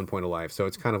losing like 1 point of life. So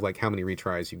it's kind of like how many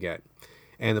retries you get.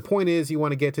 And the point is you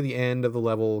want to get to the end of the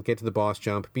level, get to the boss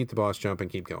jump, beat the boss jump, and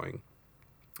keep going.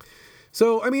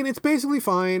 So, I mean, it's basically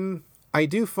fine. I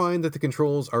do find that the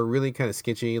controls are really kind of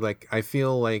sketchy. Like, I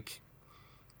feel like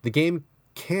the game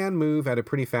can move at a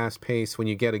pretty fast pace when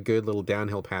you get a good little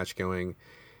downhill patch going.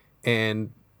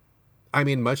 And, I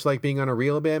mean, much like being on a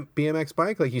real BMX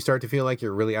bike, like, you start to feel like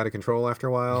you're really out of control after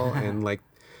a while. And, like,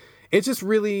 it's just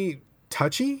really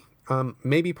touchy.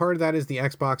 Maybe part of that is the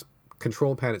Xbox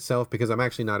control pad itself, because I'm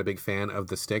actually not a big fan of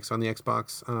the sticks on the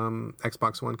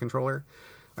Xbox One controller.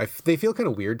 They feel kind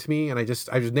of weird to me, and I just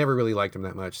never really liked them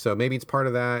that much. So maybe it's part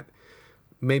of that.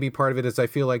 Maybe part of it is I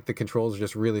feel like the controls are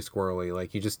just really squirrely.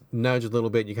 Like you just nudge a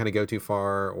little bit, you kind of go too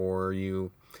far, or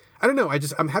I don't know.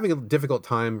 I'm having a difficult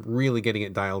time really getting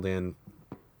it dialed in.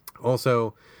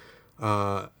 Also,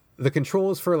 the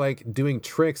controls for like doing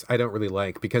tricks I don't really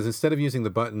like, because instead of using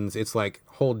the buttons, it's like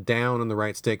hold down on the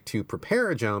right stick to prepare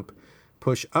a jump,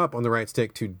 push up on the right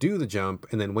stick to do the jump,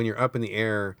 and then when you're up in the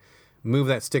air, move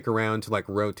that stick around to like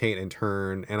rotate and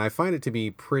turn. And I find it to be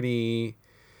pretty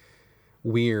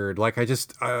weird. Like I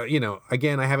just,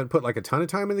 again, I haven't put like a ton of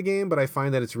time in the game, but I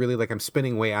find that it's really like I'm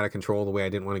spinning way out of control the way I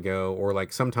didn't want to go, or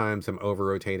like sometimes I'm over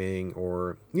rotating,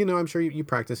 or, I'm sure you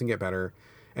practice and get better.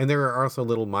 And there are also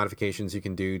little modifications you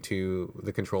can do to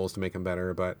the controls to make them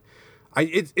better. But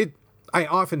I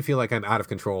often feel like I'm out of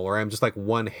control, or I'm just like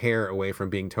one hair away from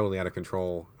being totally out of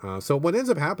control. So what ends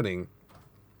up happening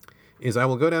is I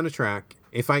will go down a track.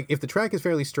 If the track is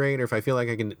fairly straight, or if I feel like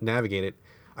I can navigate it,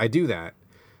 I do that.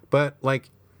 But like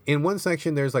in one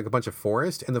section, there's like a bunch of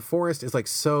forest, and the forest is like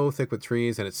so thick with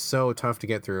trees, and it's so tough to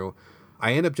get through.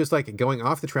 I end up just like going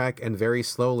off the track and very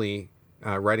slowly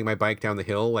riding my bike down the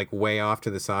hill, like way off to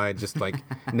the side, just like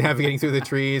navigating through the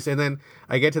trees. And then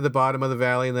I get to the bottom of the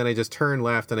valley, and then I just turn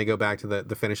left and I go back to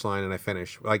the finish line, and I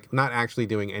finish, like not actually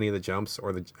doing any of the jumps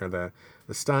or the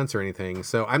stunts or anything.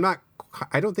 So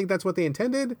I don't think that's what they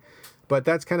intended, but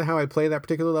that's kind of how I play that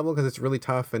particular level, because it's really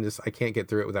tough and just I can't get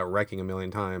through it without wrecking a million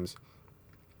times.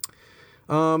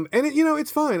 And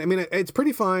it's fine. I mean, it's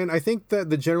pretty fine. I think that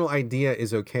the general idea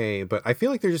is okay, but I feel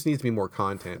like there just needs to be more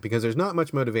content, because there's not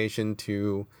much motivation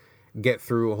to get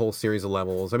through a whole series of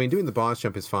levels. I mean, doing the boss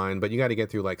jump is fine, but you got to get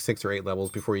through like 6 or 8 levels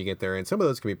before you get there, and some of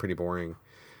those can be pretty boring.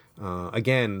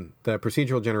 Again, the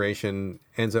procedural generation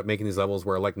ends up making these levels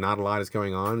where like not a lot is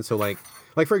going on. So like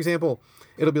for example,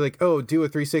 it'll be like, oh, do a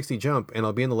 360 jump, and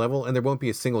I'll be in the level, and there won't be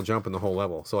a single jump in the whole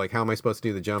level. So like, how am I supposed to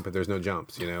do the jump if there's no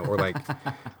jumps? You know, or like,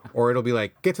 or it'll be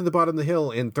like, get to the bottom of the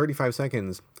hill in 35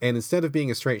 seconds, and instead of being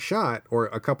a straight shot or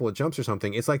a couple of jumps or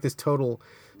something, it's like this total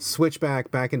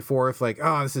switchback back and forth. Like,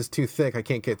 oh, this is too thick, I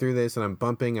can't get through this, and I'm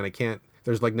bumping, and I can't.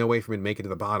 There's like no way for me to make it to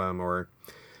the bottom. Or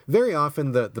very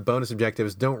often the bonus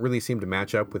objectives don't really seem to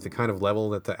match up with the kind of level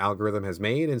that the algorithm has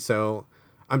made, and so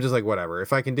I'm just like, whatever.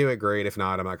 If I can do it, great. If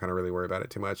not, I'm not going to really worry about it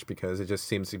too much because it just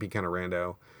seems to be kind of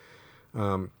rando.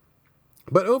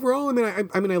 But overall, I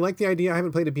mean, I like the idea. I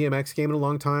haven't played a BMX game in a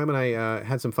long time, and I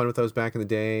had some fun with those back in the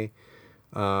day.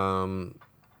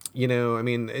 You know, I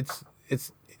mean,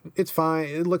 it's fine.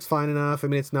 It looks fine enough. I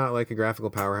mean, it's not like a graphical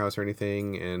powerhouse or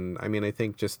anything. And I mean, I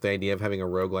think just the idea of having a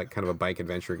roguelike kind of a bike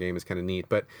adventure game is kind of neat,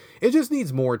 but it just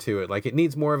needs more to it. Like, it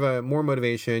needs more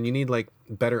motivation. You need like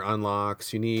better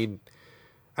unlocks. You need,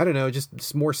 I don't know,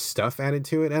 just more stuff added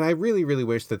to it. And I really, really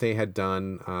wish that they had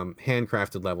done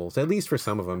handcrafted levels, at least for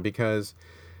some of them, because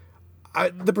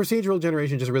the procedural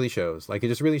generation just really shows. Like, it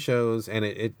just really shows, and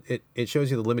it shows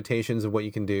you the limitations of what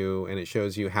you can do, and it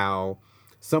shows you how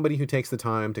somebody who takes the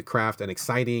time to craft an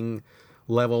exciting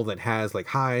level that has like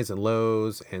highs and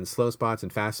lows and slow spots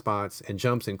and fast spots and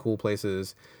jumps in cool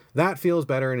places, that feels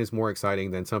better and is more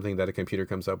exciting than something that a computer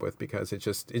comes up with, because it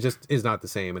just is not the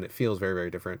same, and it feels very,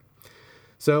 very different.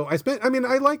 So I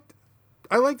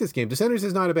like this game. Descenders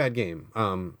is not a bad game.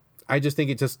 I just think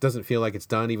it just doesn't feel like it's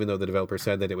done, even though the developer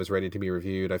said that it was ready to be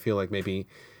reviewed. I feel like maybe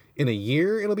in a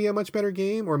year it'll be a much better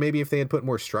game, or maybe if they had put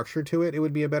more structure to it, it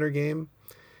would be a better game.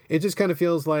 It just kind of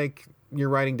feels like you're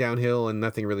riding downhill and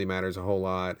nothing really matters a whole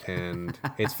lot, and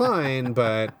it's fine,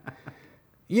 but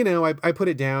you know, I put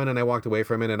it down and I walked away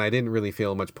from it, and I didn't really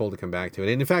feel much pull to come back to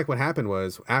it. And in fact, what happened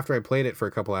was, after I played it for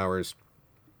a couple hours,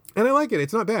 and I like it.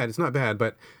 It's not bad.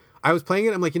 But I was playing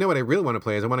it. I'm like, you know what I really want to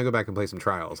play is I want to go back and play some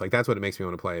Trials. Like, that's what it makes me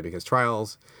want to play, because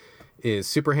Trials is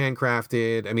super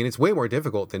handcrafted. I mean, it's way more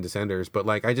difficult than Descenders, but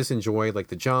like, I just enjoy like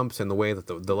the jumps and the way that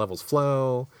the levels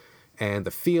flow and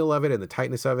the feel of it and the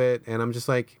tightness of it. And I'm just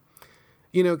like,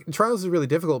 you know, Trials is really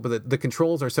difficult, but the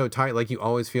controls are so tight. Like, you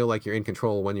always feel like you're in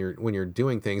control when you're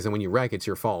doing things, and when you wreck, it's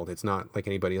your fault. It's not like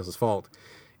anybody else's fault.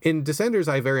 In Descenders,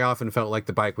 I very often felt like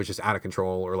the bike was just out of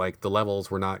control, or like the levels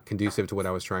were not conducive to what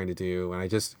I was trying to do. And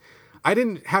I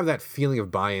didn't have that feeling of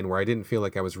buy-in, where I didn't feel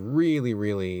like I was really,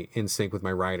 really in sync with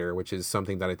my rider, which is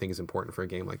something that I think is important for a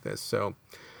game like this. So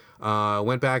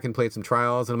went back and played some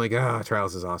Trials, and I'm like,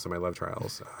 Trials is awesome. I love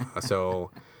Trials.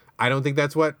 So I don't think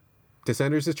that's what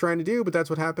Descenders is trying to do, but that's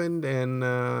what happened, and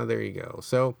there you go.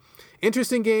 So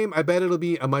interesting game. I bet it'll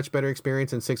be a much better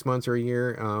experience in 6 months or a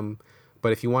year.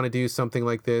 But if you want to do something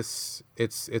like this,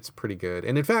 it's pretty good.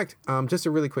 And in fact, just a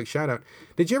really quick shout out.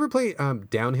 Did you ever play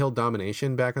Downhill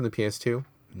Domination back on the PS2?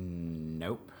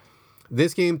 Nope.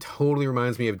 This game totally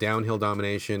reminds me of Downhill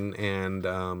Domination,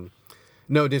 and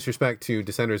no disrespect to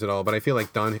Descenders at all, but I feel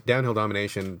like Downhill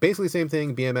Domination, basically same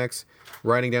thing, BMX,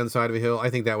 riding down the side of a hill. I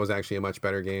think that was actually a much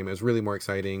better game. It was really more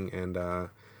exciting, and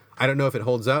I don't know if it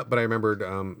holds up, but I remembered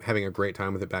having a great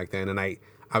time with it back then, and I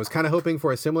was kind of hoping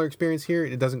for a similar experience here.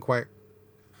 It doesn't quite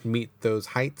meet those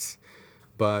heights,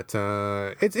 but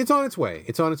it's on its way.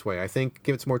 It's on its way. I think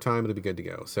give it some more time, it'll be good to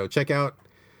go. So check out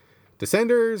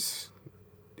Descenders.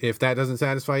 If that doesn't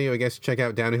satisfy you, I guess check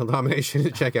out Downhill Domination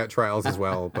and check out Trials as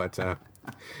well. But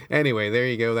anyway, there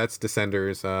you go. That's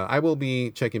Descenders. I will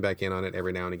be checking back in on it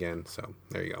every now and again. So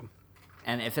there you go.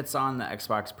 And if it's on the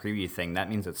Xbox preview thing, that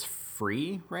means it's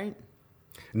free, right?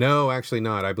 No, actually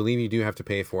not. I believe you do have to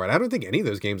pay for it. I don't think any of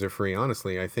those games are free,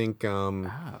 honestly. I think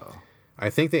I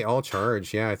think they all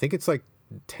charge. Yeah, I think it's like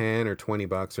 $10 or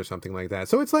 $20 or something like that.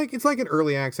 So it's like an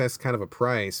early access kind of a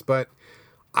price, but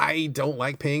I don't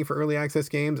like paying for early access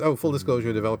games. Oh, full disclosure,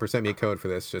 the developer sent me a code for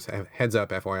this. Just heads up,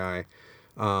 FYI.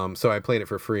 So I played it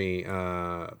for free.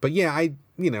 But yeah, I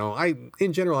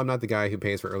in general, I'm not the guy who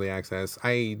pays for early access.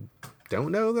 I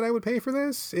don't know that I would pay for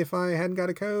this if I hadn't got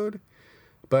a code.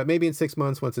 But maybe in 6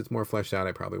 months, once it's more fleshed out,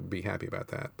 I probably would be happy about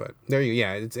that. But there you go.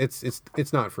 Yeah,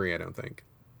 it's not free, I don't think.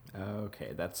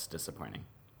 Okay, that's disappointing.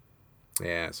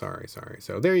 Yeah, sorry.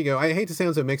 So there you go. I hate to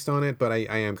sound so mixed on it, but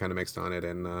I am kind of mixed on it,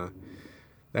 and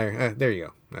there you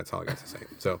go. That's all I got to say.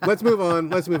 So let's move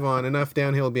on. Enough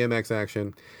downhill BMX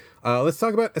action. Let's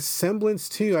talk about Assemblance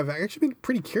 2. I've actually been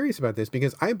pretty curious about this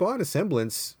because I bought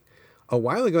Assemblance a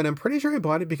while ago, and I'm pretty sure I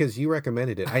bought it because you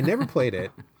recommended it. I never played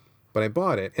it, but I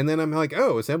bought it, and then I'm like,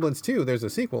 oh, Assemblance 2, there's a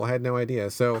sequel. I had no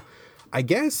idea. So I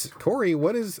guess, Corey,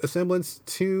 what is A Semblance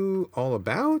 2 all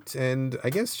about? And I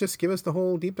guess just give us the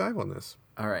whole deep dive on this.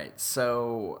 All right,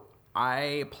 so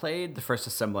I played the first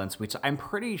Assemblance, which I'm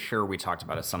pretty sure we talked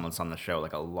about Assemblance on the show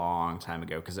like a long time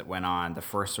ago because the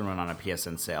first one went on a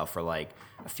PSN sale for like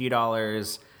a few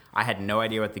dollars. I had no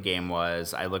idea what the game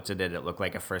was. I looked at it. It looked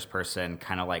like a first-person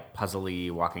kind of like puzzly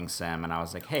walking sim, and I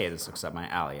was like, hey, this looks up my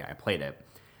alley. I played it,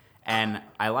 and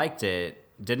I liked it.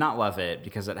 Did not love it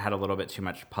because it had a little bit too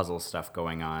much puzzle stuff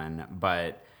going on,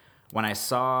 but when I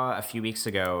saw a few weeks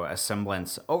ago A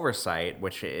Semblance Oversight,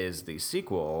 which is the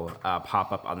sequel,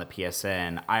 pop up on the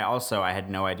PSN, I had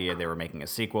no idea they were making a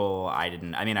sequel.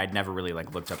 I'd never really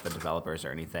like looked up the developers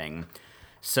or anything.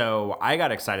 So I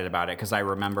got excited about it because I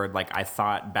remembered, like, I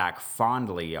thought back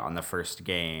fondly on the first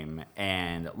game,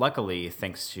 and luckily,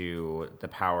 thanks to the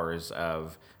powers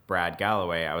of Brad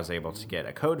Galloway, I was able to get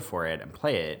a code for it and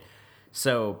play it.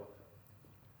 So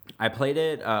I played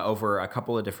it over a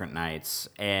couple of different nights,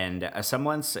 and A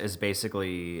Semblance is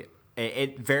basically,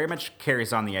 it very much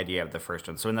carries on the idea of the first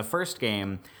one. So in the first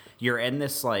game, you're in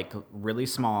this like really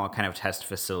small kind of test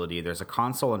facility. There's a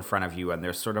console in front of you, and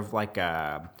there's sort of like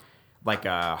a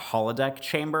holodeck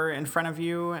chamber in front of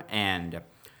you, and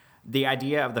the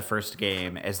idea of the first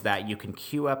game is that you can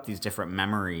queue up these different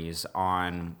memories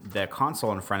on the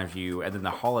console in front of you, and then the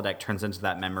holodeck turns into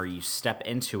that memory. You step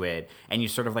into it, and you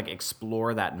sort of like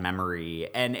explore that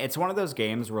memory. And it's one of those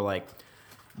games where like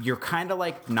you're kind of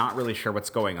like not really sure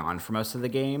what's going on for most of the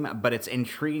game, but it's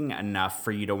intriguing enough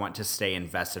for you to want to stay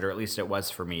invested, or at least it was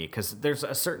for me, because there's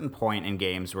a certain point in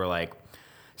games where like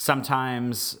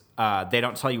sometimes they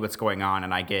don't tell you what's going on,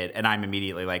 and I'm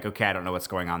immediately like, okay, I don't know what's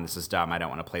going on. This is dumb. I don't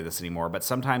want to play this anymore. But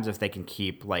sometimes if they can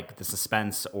keep like the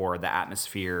suspense or the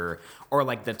atmosphere or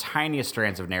like the tiniest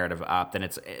strands of narrative up, then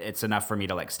it's enough for me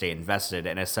to like stay invested.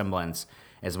 And A Semblance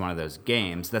is one of those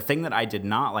games. The thing that I did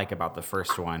not like about the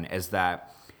first one is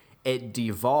that it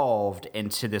devolved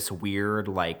into this weird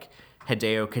like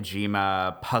Hideo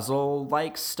Kojima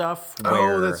puzzle-like stuff.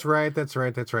 Oh, that's right.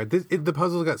 The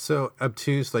puzzles got so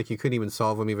obtuse, like you couldn't even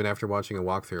solve them even after watching a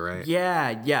walkthrough, right?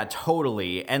 Yeah,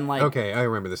 totally. And like, okay, I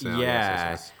remember this now.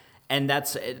 Yeah, yes. And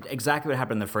that's exactly what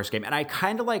happened in the first game. And I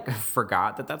kind of like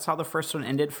forgot that that's how the first one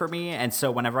ended for me. And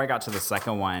so whenever I got to the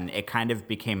second one, it kind of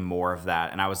became more of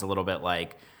that. And I was a little bit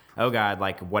like, oh God,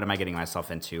 like what am I getting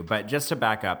myself into? But just to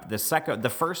back up, the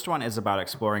first one is about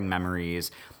exploring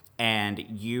memories. And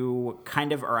you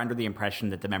kind of are under the impression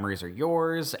that the memories are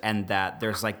yours, and that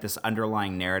there's like this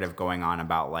underlying narrative going on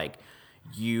about like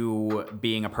you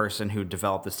being a person who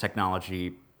developed this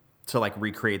technology to like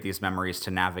recreate these memories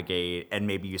to navigate, and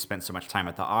maybe you spent so much time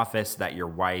at the office that your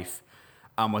wife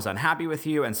was unhappy with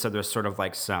you, and so there's sort of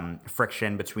like some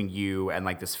friction between you and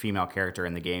like this female character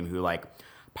in the game who like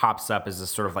pops up as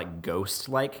this sort of like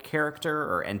ghost-like character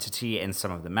or entity in some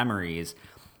of the memories.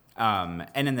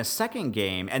 And in the second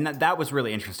game, and that was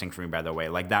really interesting for me, by the way,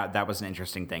 like that was an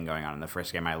interesting thing going on in the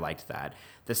first game. I liked that.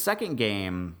 The second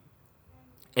game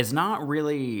is not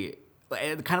really,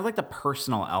 kind of like the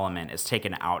personal element is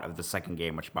taken out of the second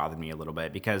game, which bothered me a little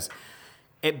bit because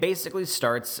it basically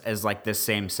starts as like this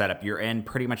same setup. You're in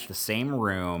pretty much the same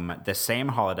room, the same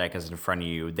holodeck is in front of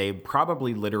you. They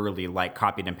probably literally like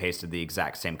copied and pasted the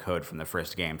exact same code from the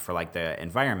first game for like the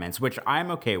environments, which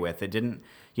I'm okay with. It didn't,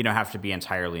 have to be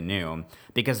entirely new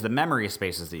because the memory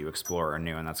spaces that you explore are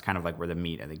new, and that's kind of like where the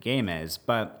meat of the game is.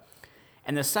 But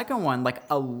in the second one, like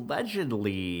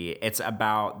allegedly it's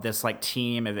about this like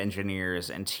team of engineers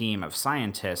and team of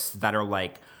scientists that are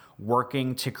like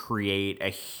working to create a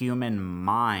human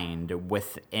mind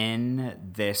within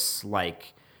this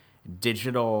like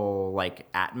digital like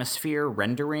atmosphere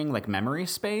rendering like memory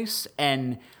space.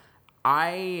 And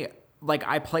I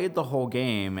played the whole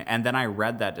game, and then I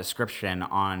read that description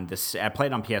on this. I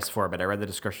played on PS4, but I read the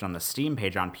description on the Steam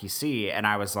page on PC, and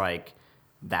I was like,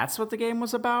 that's what the game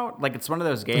was about? Like, it's one of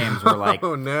those games where, like,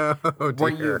 oh, no. Oh,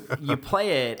 dear. Where you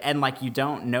play it, and, like, you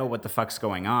don't know what the fuck's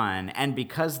going on, and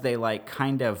because they, like,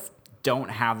 kind of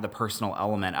don't have the personal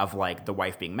element of, like, the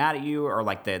wife being mad at you or,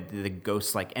 like, the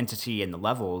ghost-like entity in the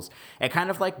levels, it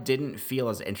kind of, like, didn't feel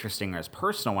as interesting or as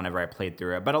personal whenever I played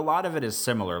through it. But a lot of it is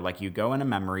similar. Like, you go in a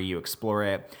memory, you explore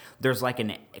it. There's, like,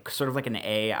 sort of like an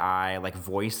AI, like,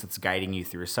 voice that's guiding you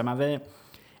through some of it.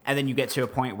 And then you get to a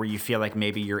point where you feel like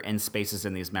maybe you're in spaces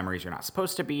in these memories you're not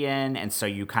supposed to be in, and so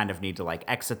you kind of need to, like,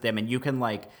 exit them. And you can,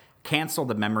 like, cancel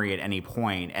the memory at any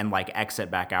point and, like, exit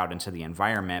back out into the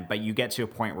environment. But you get to a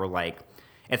point where, like,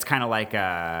 it's kind of like,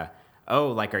 are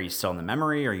you still in the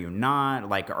memory? Are you not?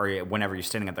 Like, whenever you're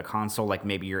standing at the console, like,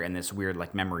 maybe you're in this weird,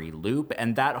 like, memory loop.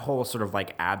 And that whole sort of,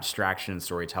 like, abstraction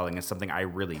storytelling is something I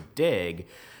really dig.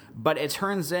 But it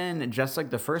turns in, just like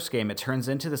the first game, it turns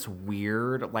into this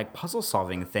weird, like, puzzle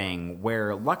solving thing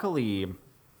where luckily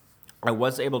I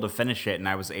was able to finish it and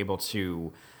I was able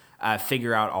to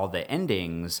figure out all the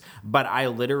endings, but I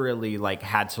literally like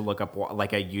had to look up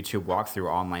like a YouTube walkthrough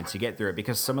online to get through it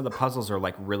because some of the puzzles are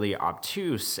like really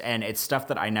obtuse and it's stuff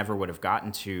that I never would have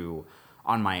gotten to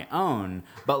on my own.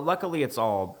 But luckily it's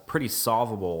all pretty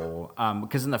solvable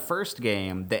because in the first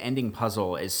game, the ending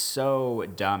puzzle is so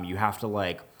dumb. You have to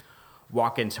like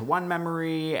walk into one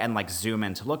memory and like zoom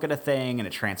in to look at a thing and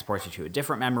it transports you to a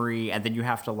different memory, and then you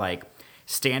have to like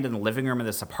stand in the living room of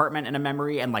this apartment in a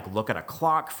memory and like look at a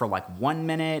clock for like 1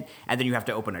 minute, and then you have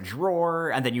to open a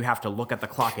drawer, and then you have to look at the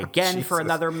clock again for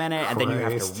another minute, and then you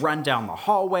have to run down the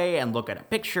hallway and look at a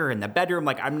picture in the bedroom.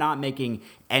 Like, I'm not making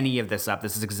any of this up.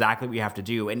 This is exactly what you have to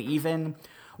do. And even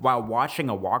while watching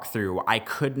a walkthrough, I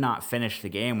could not finish the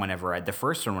game whenever I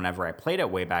played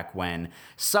it way back when.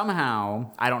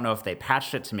 Somehow, I don't know if they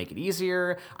patched it to make it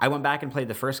easier. I went back and played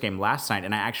the first game last night,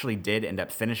 and I actually did end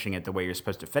up finishing it the way you're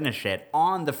supposed to finish it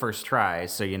on the first try.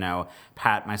 So, you know,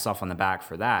 pat myself on the back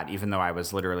for that, even though I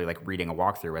was literally like reading a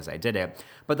walkthrough as I did it.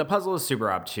 But the puzzle is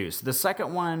super obtuse. The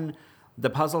second one, the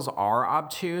puzzles are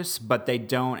obtuse, but they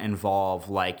don't involve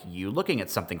like you looking at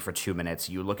something for 2 minutes,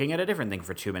 you looking at a different thing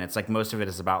for 2 minutes. Like, most of it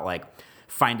is about like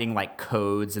finding like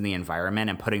codes in the environment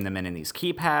and putting them in these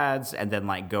keypads, and then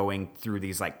like going through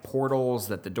these like portals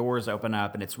that the doors open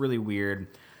up, and it's really weird.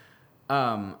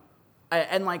 And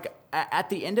like at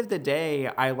the end of the day,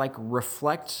 I like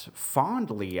reflect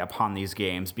fondly upon these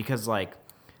games because like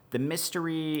the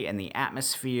mystery and the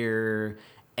atmosphere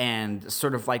and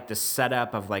sort of like the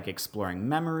setup of like exploring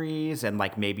memories, and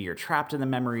like maybe you're trapped in the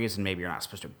memories and maybe you're not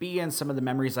supposed to be in some of the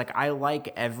memories. Like, I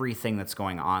like everything that's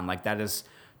going on. Like, that is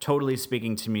totally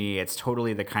speaking to me. It's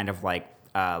totally the kind of like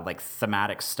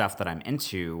thematic stuff that I'm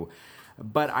into.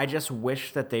 But I just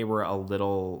wish that they were a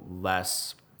little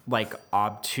less like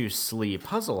obtusely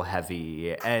puzzle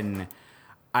heavy. And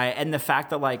the fact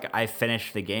that like I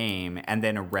finished the game and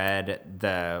then read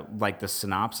the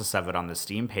synopsis of it on the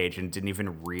Steam page and didn't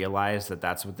even realize that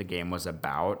that's what the game was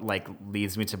about, like,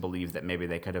 leads me to believe that maybe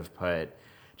they could have put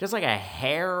just like a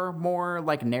hair more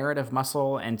like narrative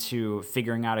muscle into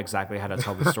figuring out exactly how to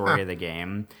tell the story of the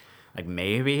game. Like,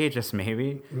 maybe, just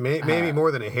maybe. Maybe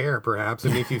more than a hair, perhaps. I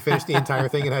mean, if you finished the entire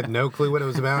thing and had no clue what it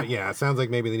was about, yeah, it sounds like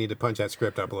maybe they need to punch that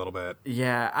script up a little bit.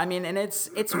 Yeah, I mean, and it's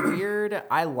weird.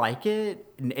 I like it.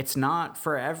 It's not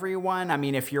for everyone. I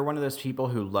mean, if you're one of those people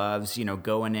who loves, you know,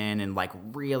 going in and like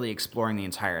really exploring the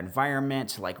entire environment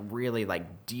to like really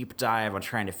like deep dive on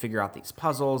trying to figure out these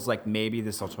puzzles, like maybe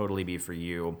this will totally be for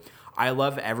you. I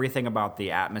love everything about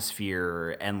the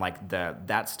atmosphere and like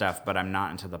that stuff, but I'm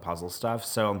not into the puzzle stuff.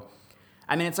 So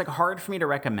I mean, it's like hard for me to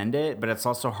recommend it, but it's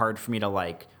also hard for me to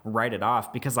like write it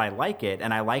off because I like it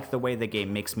and I like the way the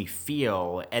game makes me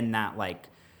feel, and that like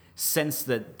sense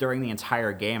that during the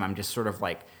entire game I'm just sort of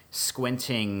like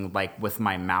squinting like with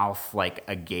my mouth like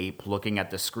agape looking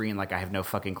at the screen like I have no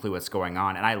fucking clue what's going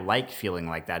on, and I like feeling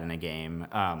like that in a game.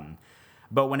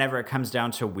 But whenever it comes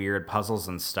down to weird puzzles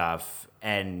and stuff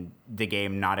and the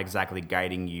game not exactly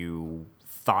guiding you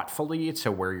thoughtfully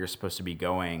to where you're supposed to be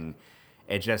going,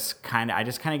 I just kind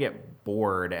of get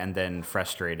bored and then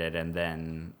frustrated, and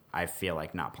then I feel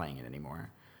like not playing it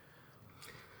anymore.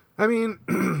 I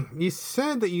mean, you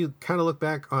said that you kind of look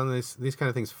back on these kind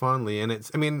of things fondly, and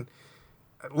it's, I mean,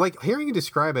 like hearing you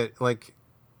describe it, like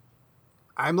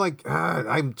I'm like,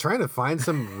 I'm trying to find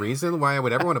some reason why I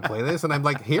would ever want to play this, and I'm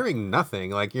like hearing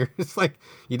nothing. Like, you're just like,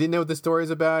 you didn't know what the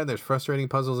story's about, and there's frustrating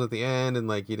puzzles at the end, and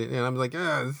like you didn't, and I'm like,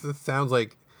 this sounds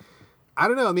like, I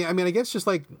don't know. I mean, I guess just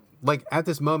like at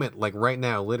this moment, like right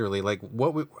now, literally, like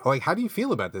how do you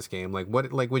feel about this game? Like,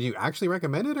 what, like, would you actually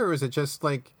recommend it, or is it just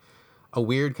like a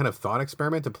weird kind of thought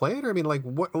experiment to play it? Or I mean, like,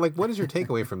 what is your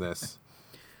takeaway from this?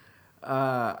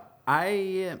 I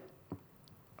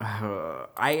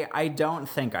don't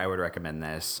think I would recommend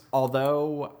this,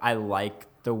 although I like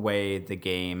the way the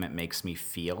game makes me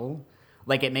feel.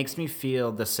 Like, it makes me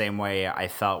feel the same way I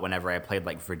felt whenever I played,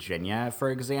 like, Virginia, for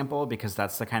example, because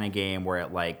that's the kind of game where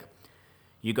it, like,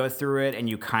 you go through it and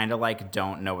you kind of, like,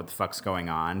 don't know what the fuck's going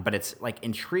on, but it's, like,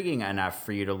 intriguing enough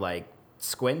for you to, like,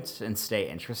 squint and stay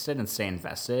interested and stay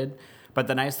invested. But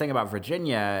the nice thing about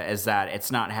Virginia is that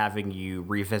it's not having you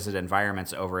revisit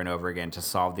environments over and over again to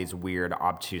solve these weird,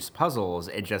 obtuse puzzles.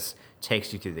 It just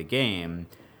takes you through the game.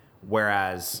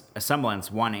 Whereas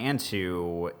Semblance 1 and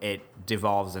 2, it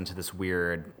devolves into this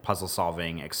weird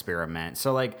puzzle-solving experiment.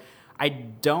 So, like, I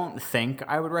don't think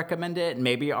I would recommend it.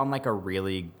 Maybe on, like, a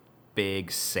really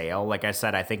big sale. Like I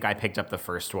said, I think I picked up the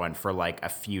first one for, like, a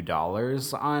few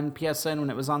dollars on PSN when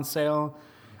it was on sale.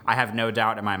 I have no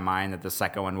doubt in my mind that the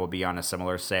second one will be on a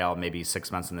similar sale, maybe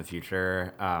 6 months in the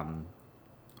future.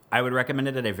 I would recommend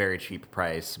it at a very cheap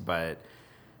price, but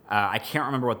I can't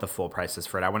remember what the full price is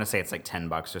for it. I want to say it's like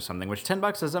 $10 or something, which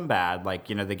 $10 isn't bad. Like,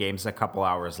 you know, the game's a couple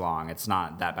hours long. It's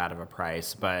not that bad of a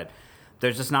price, but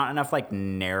there's just not enough like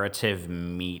narrative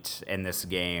meat in this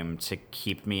game to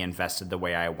keep me invested the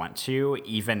way I want to,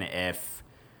 even if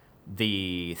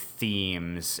the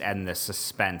themes and the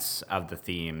suspense of the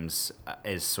themes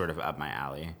is sort of up my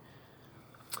alley.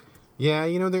 Yeah,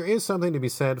 you know, there is something to be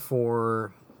said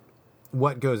for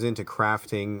what goes into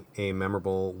crafting a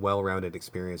memorable, well-rounded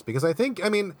experience. Because I think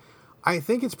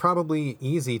it's probably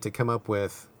easy to come up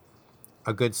with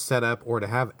a good setup or to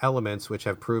have elements which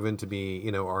have proven to be,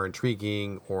 you know, are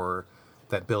intriguing or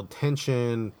that build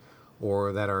tension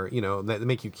or that are, you know, that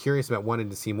make you curious about wanting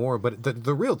to see more. But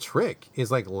the real trick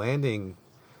is like landing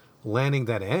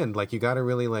that end. Like you got to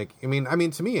really like, I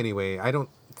mean, to me anyway, I don't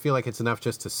feel like it's enough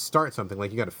just to start something.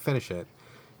 Like you got to finish it.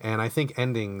 And I think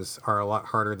endings are a lot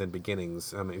harder than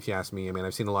beginnings. If you ask me, I mean,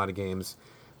 I've seen a lot of games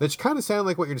that kind of sound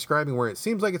like what you're describing, where it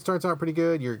seems like it starts out pretty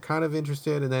good, you're kind of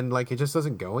interested, and then like it just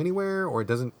doesn't go anywhere, or it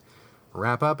doesn't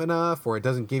wrap up enough, or it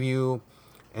doesn't give you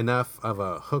enough of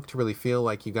a hook to really feel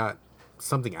like you got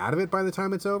something out of it by the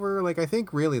time it's over. Like I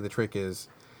think really the trick is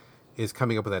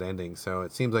coming up with that ending. So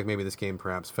it seems like maybe this game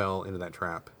perhaps fell into that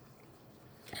trap.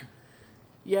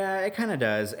 Yeah, it kind of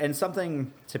does. And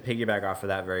something to piggyback off of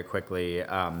that very quickly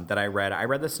that I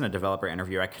read this in a developer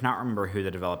interview. I cannot remember who the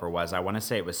developer was. I want to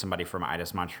say it was somebody from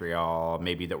Eidos Montreal,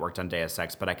 maybe that worked on Deus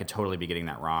Ex, but I could totally be getting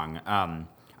that wrong.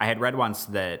 I had read once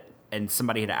that, and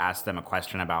somebody had asked them a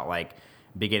question about like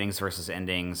beginnings versus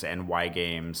endings and why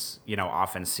games, you know,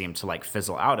 often seem to like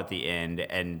fizzle out at the end.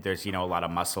 And there's, you know, a lot of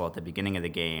muscle at the beginning of the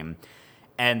game.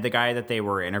 And the guy that they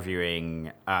were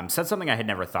interviewing said something I had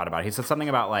never thought about. He said something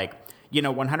about like, you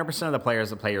know, 100% of the players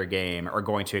that play your game are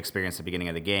going to experience the beginning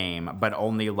of the game, but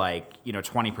only like, you know,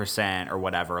 20% or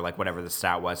whatever, like whatever the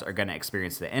stat was, are going to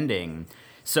experience the ending.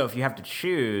 So if you have to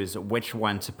choose which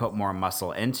one to put more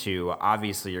muscle into,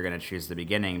 obviously you're going to choose the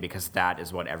beginning because that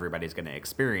is what everybody's going to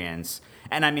experience.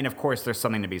 And I mean, of course, there's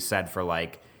something to be said for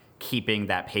like keeping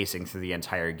that pacing through the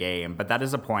entire game, but that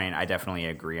is a point I definitely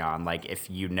agree on. Like if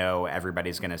you know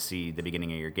everybody's going to see the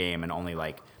beginning of your game and only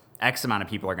like X amount of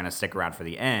people are going to stick around for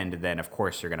the end, then of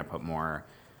course you're going to put more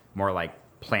like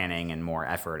planning and more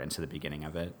effort into the beginning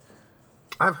of it.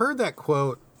 I've heard that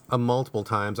quote multiple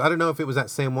times. I don't know if it was that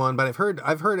same one, but I've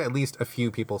heard at least a few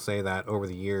people say that over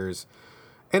the years,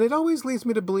 and it always leads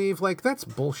me to believe like that's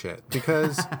bullshit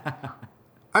because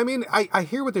I mean, I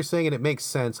hear what they're saying and it makes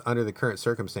sense under the current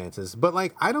circumstances, but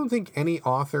like I don't think any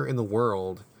author in the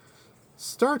world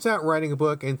starts out writing a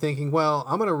book and thinking, well,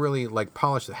 I'm going to really like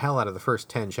polish the hell out of the first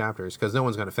 10 chapters because no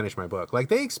one's going to finish my book. Like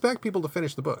they expect people to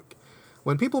finish the book.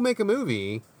 When people make a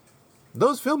movie,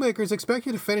 those filmmakers expect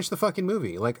you to finish the fucking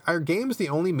movie. Like are games the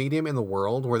only medium in the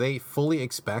world where they fully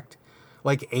expect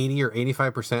like 80 or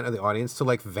 85% of the audience to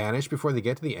like vanish before they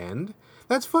get to the end?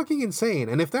 That's fucking insane.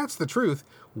 And if that's the truth,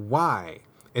 why?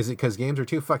 Is it because games are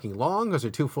too fucking long? Because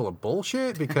they're too full of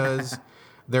bullshit? Because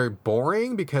they're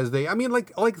boring? Because they, I mean,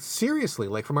 like seriously,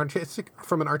 like from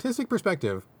an artistic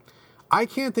perspective, I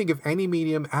can't think of any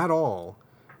medium at all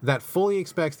that fully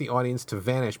expects the audience to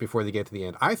vanish before they get to the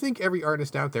end. I think every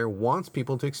artist out there wants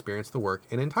people to experience the work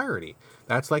in entirety.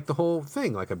 That's like the whole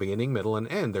thing, like a beginning, middle, and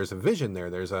end. There's a vision there.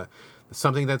 There's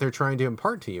something that they're trying to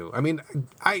impart to you. I mean,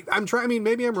 I'm trying. I mean,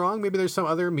 maybe I'm wrong. Maybe there's some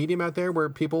other medium out there where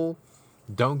people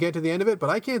don't get to the end of it. But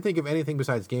I can't think of anything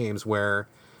besides games where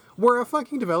a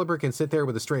fucking developer can sit there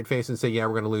with a straight face and say, yeah,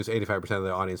 we're going to lose 85% of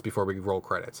the audience before we roll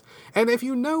credits. And if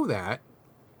you know that,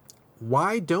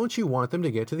 why don't you want them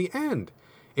to get to the end?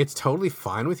 It's totally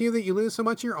fine with you that you lose so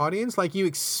much of your audience, like you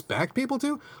expect people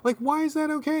to. Like, why is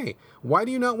that okay? Why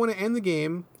do you not want to end the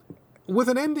game with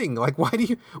an ending? Like, why do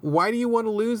you want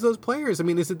to lose those players? I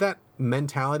mean, is it that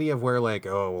mentality of where like,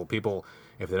 oh, well, people,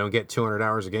 if they don't get 200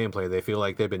 hours of gameplay, they feel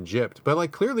like they've been gypped. But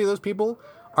like, clearly those people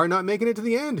are not making it to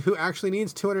the end who actually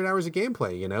needs 200 hours of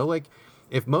gameplay, you know? Like,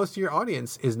 if most of your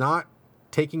audience is not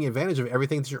taking advantage of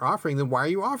everything that you're offering, then why are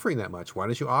you offering that much? Why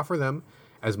don't you offer them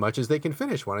as much as they can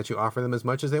finish? Why don't you offer them as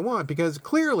much as they want? Because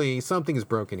clearly something is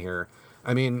broken here.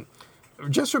 I mean,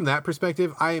 just from that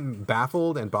perspective, I'm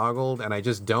baffled and boggled, and I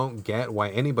just don't get why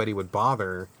anybody would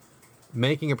bother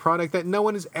making a product that no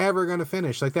one is ever going to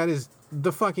finish. Like, that is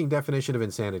the fucking definition of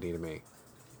insanity to me.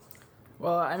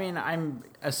 Well, I mean, I'm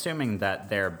assuming that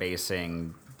they're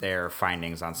basing their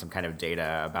findings on some kind of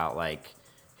data about like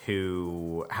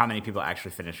how many people actually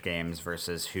finish games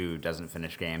versus who doesn't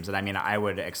finish games. And I mean, I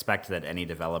would expect that any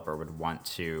developer would want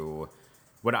to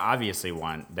would obviously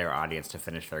want their audience to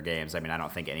finish their games. I mean, I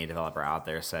don't think any developer out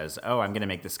there says, "Oh, I'm going to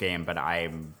make this game, but I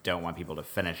don't want people to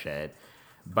finish it."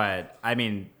 But I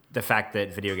mean, the fact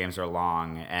that video games are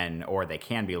long or they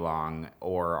can be long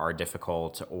or are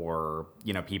difficult or,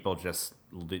 people just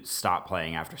stop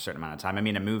playing after a certain amount of time. I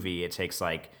mean, a movie, it takes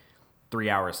like 3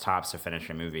 hours tops to finish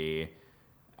a movie.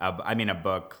 A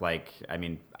book,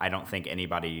 I don't think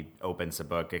anybody opens a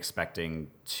book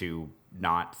expecting to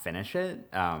not finish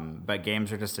it. But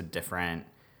games are just this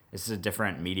is a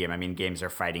different medium. I mean, games are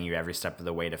fighting you every step of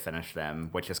the way to finish them,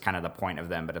 which is kind of the point of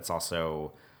them, but it's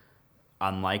also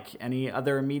unlike any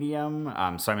other medium.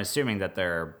 So I'm assuming that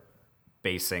they're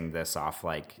basing this off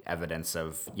like evidence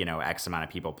of, X amount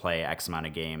of people play X amount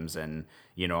of games and,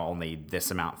 only this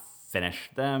amount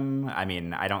finish them. I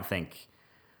mean,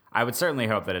 I would certainly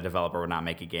hope that a developer would not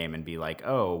make a game and be like,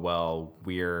 oh, well,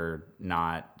 we're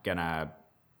not gonna,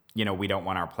 we don't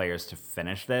want our players to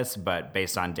finish this, but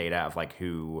based on data of like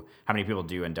how many people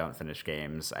do and don't finish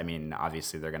games, I mean,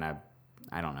 obviously they're gonna,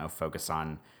 I don't know, focus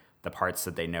on the parts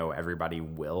that they know everybody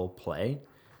will play.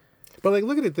 But like,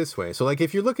 look at it this way. So like,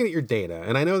 if you're looking at your data,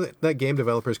 and I know that game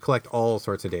developers collect all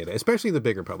sorts of data, especially the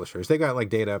bigger publishers, they got like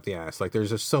data up the ass. Like there's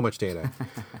just so much data.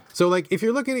 So like, if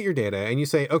you're looking at your data and you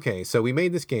say, okay, so we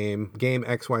made this game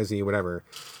XYZ, whatever,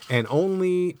 and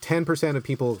only 10% of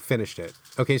people finished it.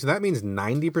 Okay, so that means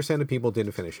 90% of people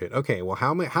didn't finish it. Okay, well,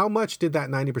 how much did that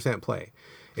 90% play?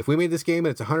 If we made this game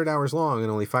and it's 100 hours long and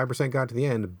only 5% got to the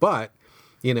end, but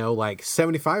like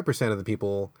 75% of the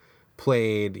people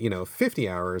played, 50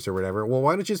 hours or whatever, well,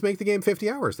 why don't you just make the game 50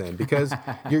 hours then? Because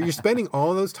you're spending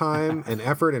all those time and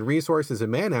effort and resources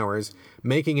and man hours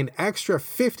making an extra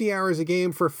 50 hours a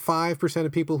game for 5%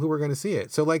 of people who are going to see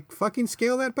it. So like fucking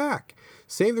scale that back.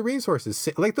 Save the resources.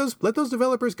 Let those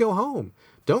developers go home.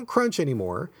 Don't crunch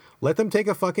anymore. Let them take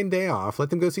a fucking day off. Let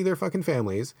them go see their fucking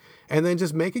families and then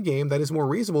just make a game that is more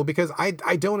reasonable, because I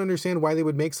don't understand why they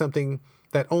would make something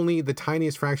that only the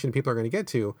tiniest fraction of people are going to get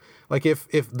to. Like if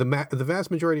the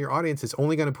vast majority of your audience is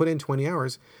only going to put in 20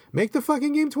 hours, make the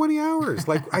fucking game 20 hours.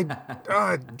 Like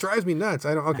it drives me nuts.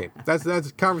 Okay. That's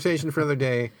a conversation for another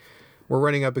day. We're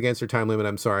running up against our time limit.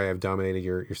 I'm sorry I've dominated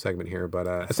your segment here, but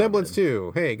Assemblance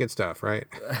 2, hey, good stuff, right?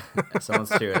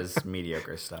 Assemblance 2 is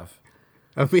mediocre stuff.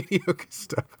 Mediocre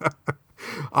stuff.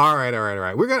 All right.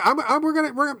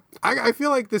 I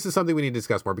feel like this is something we need to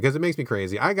discuss more because it makes me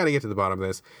crazy. I got to get to the bottom of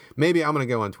this. Maybe I'm going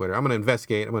to go on Twitter. I'm going to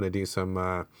investigate. I'm going to do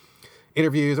some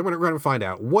interviews. I'm going to find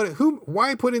out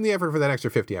why put in the effort for that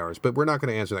extra 50 hours. But we're not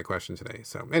going to answer that question today.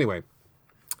 So anyway,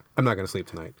 I'm not going to sleep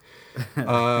tonight.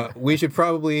 We should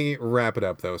probably wrap it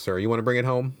up though, sir. You want to bring it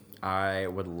home? I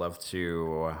would love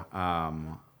to.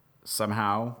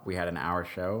 Somehow we had an hour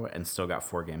show and still got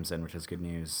 4 games in, which is good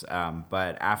news.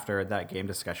 But after that game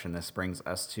discussion, this brings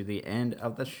us to the end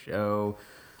of the show.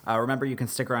 Remember, you can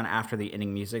stick around after the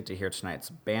ending music to hear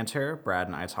tonight's banter. Brad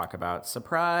and I talk about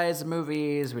surprise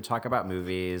movies. We talk about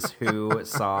movies. Who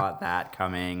saw that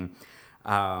coming?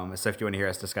 So if you want to hear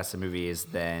us discuss the movies,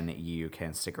 then you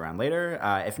can stick around later.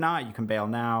 If not, you can bail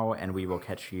now, and we will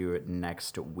catch you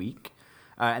next week.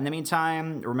 In the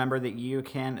meantime, remember that you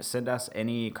can send us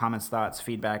any comments, thoughts,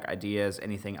 feedback, ideas,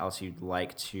 anything else you'd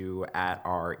like to at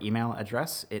our email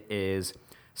address. It is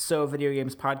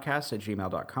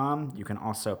sovideogamespodcast@gmail.com. You can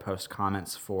also post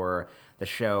comments for the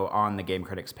show on the Game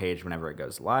Critics page whenever it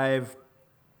goes live.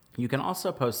 You can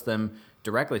also post them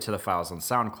directly to the files on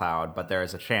SoundCloud, but there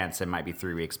is a chance it might be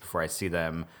 3 weeks before I see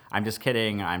them. I'm just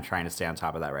kidding. I'm trying to stay on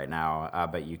top of that right now,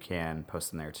 but you can post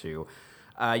them there too.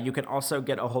 You can also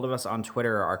get a hold of us on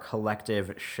Twitter. Our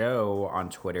collective show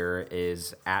on Twitter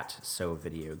is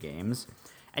 @SoVideoGames.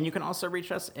 And you can also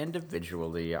reach us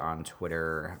individually on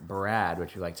Twitter. Brad,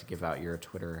 would you like to give out your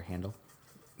Twitter handle?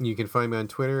 You can find me on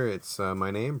Twitter. It's my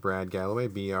name, Brad Galloway,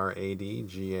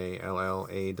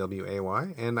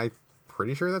 BradGallaway. And I'm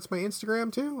pretty sure that's my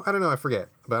Instagram too. I don't know, I forget.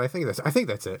 But I think that's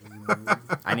it.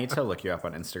 I need to look you up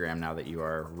on Instagram now that you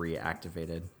are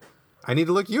reactivated. I need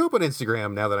to look you up on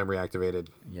Instagram now that I'm reactivated.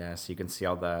 Yes, you can see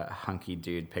all the hunky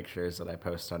dude pictures that I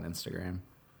post on Instagram.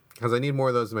 Because I need more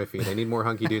of those in my feed. I need more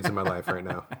hunky dudes in my life right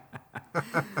now.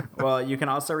 Well, you can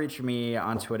also reach me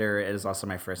on Twitter. It is also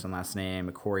my first and last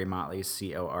name, Corey Motley,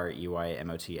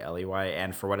 CoreyMotley.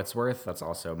 And for what it's worth, that's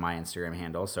also my Instagram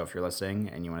handle. So if you're listening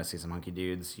and you want to see some hunky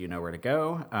dudes, you know where to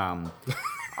go.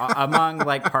 Among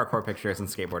like parkour pictures and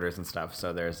skateboarders and stuff.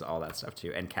 So there's all that stuff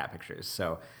too. And cat pictures.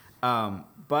 So,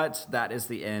 but that is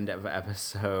the end of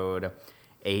episode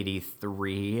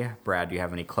 83. Brad, do you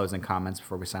have any closing comments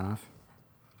before we sign off?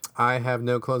 I have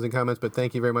no closing comments, but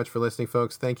thank you very much for listening,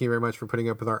 folks. Thank you very much for putting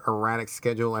up with our erratic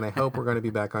schedule, and I hope we're going to be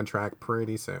back on track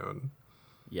pretty soon.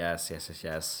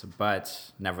 Yes.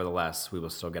 But nevertheless, we will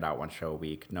still get out one show a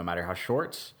week, no matter how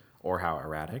short or how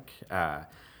erratic.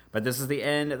 But this is the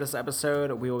end of this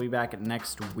episode. We will be back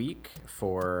next week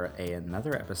for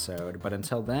another episode. But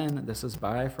until then, this is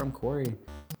bye from Corey.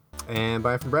 And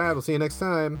bye from Brad. We'll see you next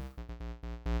time.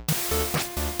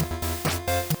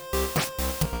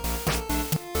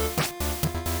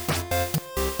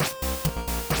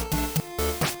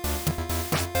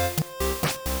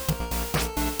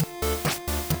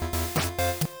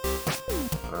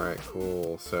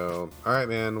 Cool. So, all right,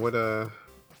 man. What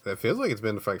it feels like it's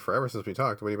been like forever since we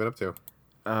talked. What have you been up to?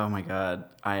 Oh my god.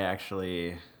 I've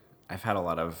had a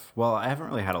lot of, well, I haven't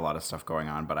really had a lot of stuff going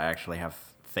on, but I actually have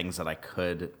things that I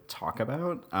could talk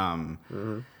about.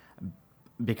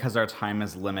 Because our time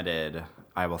is limited,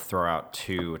 I will throw out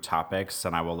 2 topics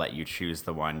and I will let you choose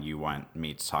the one you want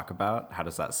me to talk about. How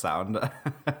does that sound?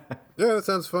 Yeah, that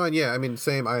sounds fun. Yeah, I mean,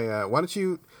 same. Why don't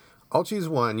you, I'll choose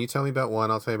one. You tell me about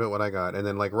one. I'll tell you about what I got. And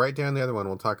then, like, write down the other one.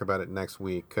 We'll talk about it next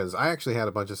week. Because I actually had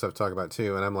a bunch of stuff to talk about,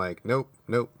 too. And I'm like, nope.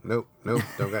 Don't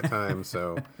got time.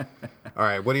 So, all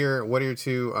right. What are your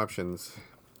 2 options?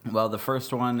 Well, the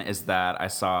first one is that I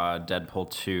saw Deadpool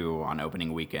 2 on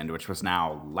opening weekend, which was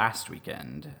now last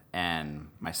weekend. And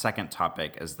my second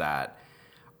topic is that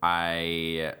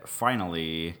I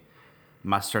finally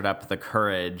mustered up the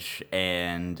courage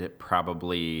and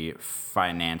probably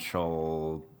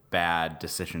financial bad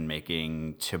decision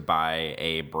making to buy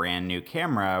a brand new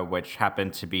camera, which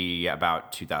happened to be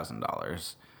about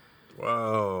 $2,000.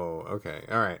 Whoa. Okay.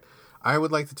 All right. I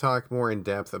would like to talk more in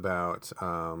depth about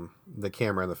the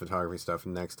camera and the photography stuff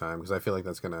next time because I feel like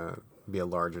that's gonna be a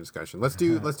larger discussion. Let's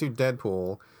do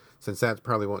Deadpool, since that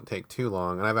probably won't take too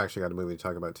long, and I've actually got a movie to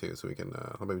talk about too, so we can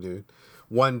maybe do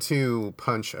 1-2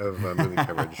 punch of movie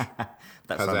coverage.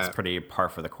 That sounds pretty par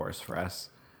for the course for us.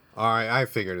 All right, I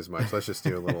figured as much. Let's just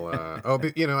do a little.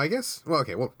 I guess. Well,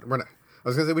 okay. Well, we're not. I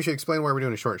was gonna say we should explain why we're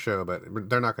doing a short show, but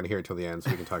they're not gonna hear it till the end,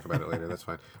 so we can talk about it later. That's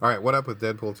fine. All right. What up with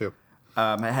Deadpool 2?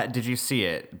 Did you see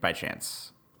it by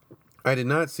chance? I did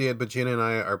not see it, but Gina and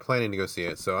I are planning to go see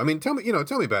it. So, I mean, tell me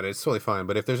about it. It's totally fine.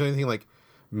 But if there's anything like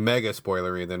mega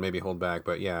spoilery, then maybe hold back.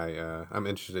 But yeah, I'm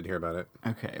interested to hear about it.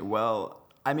 Okay. Well,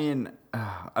 I mean,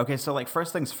 okay. So, like,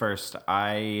 first things first,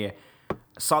 I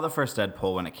saw the first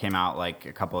Deadpool when it came out like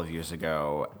a couple of years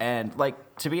ago, and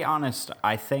like, to be honest,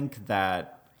 I think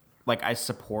that like I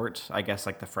support, I guess,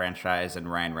 like the franchise and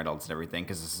Ryan Reynolds and everything,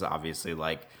 because this is obviously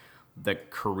like the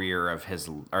career of his,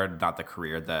 or not the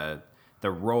career, the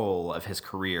role of his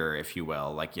career, if you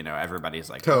will. Like, you know, everybody's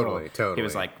like, totally. He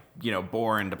was like, you know,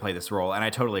 born to play this role. And I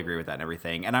totally agree with that and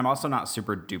everything. And I'm also not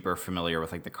super duper familiar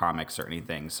with like the comics or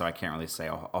anything, so I can't really say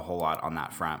a whole lot on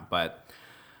that front. But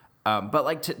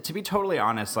like, to be totally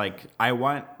honest, like, I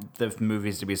want the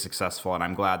movies to be successful, and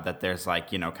I'm glad that there's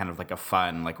like, you know, kind of like a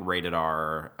fun, like rated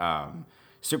R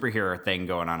superhero thing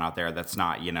going on out there that's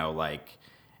not, you know, like,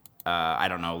 I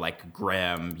don't know, like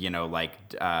Grimm, you know,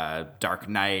 like Dark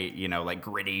Knight, you know, like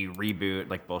gritty reboot,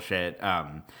 like bullshit.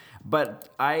 But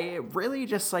I really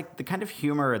just like the kind of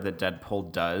humor that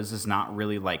Deadpool does is not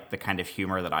really like the kind of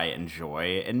humor that I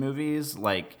enjoy in movies.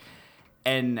 Like,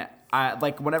 and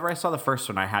like whenever I saw the first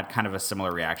one, I had kind of a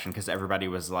similar reaction because everybody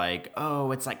was like,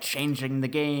 oh, it's like changing the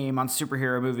game on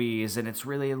superhero movies, and it's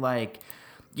really like,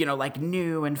 you know, like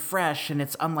new and fresh, and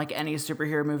it's unlike any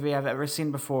superhero movie I've ever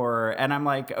seen before. And I'm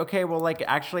like, okay, well, like,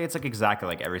 actually, it's like exactly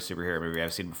like every superhero movie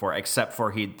I've seen before, except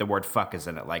for the word fuck is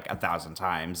in it like 1,000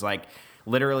 times. Like,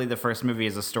 literally, the first movie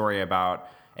is a story about,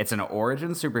 it's an origin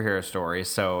superhero story,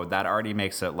 so that already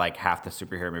makes it like half the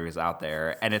superhero movies out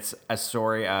there. And it's a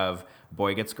story of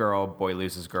boy gets girl, boy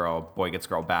loses girl, boy gets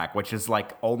girl back, which is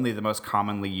like only the most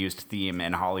commonly used theme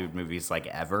in Hollywood movies like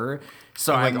ever.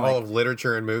 So like I'm all like, of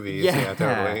literature and movies. Yeah,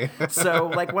 totally. So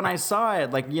like when I saw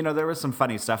it, like, you know, there was some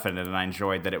funny stuff in it, and I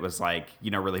enjoyed that it was like,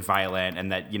 you know, really violent,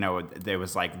 and that, you know, there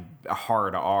was like a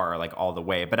hard R like all the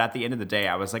way. But at the end of the day,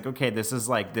 I was like, okay, this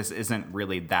isn't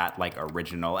really that like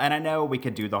original. And I know we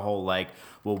could do the whole like,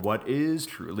 well, what is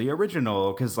truly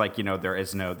original? Because like, you know,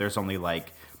 there's only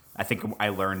like, I think I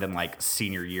learned in like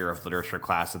senior year of literature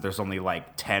class that there's only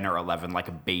like 10 or 11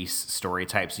 like base story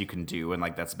types you can do, and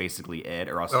like that's basically it.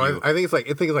 Or else I think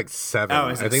it's like 7. Oh,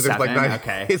 is it I think 7? There's like 9.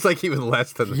 Okay. It's like even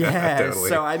less than yeah, that. Totally.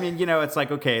 So I mean, you know, it's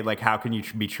like, okay, like how can you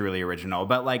be truly original?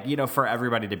 But like, you know, for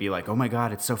everybody to be like, oh my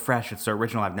god, it's so fresh, it's so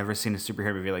original, I've never seen a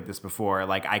superhero movie like this before.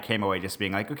 Like I came away just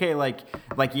being like, okay, like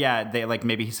yeah, they like,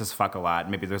 maybe he says fuck a lot,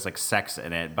 maybe there's like sex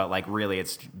in it, but like really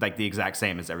it's like the exact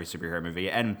same as every superhero movie.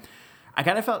 And I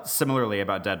kind of felt similarly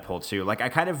about Deadpool 2. Like, I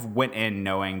kind of went in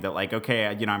knowing that, like,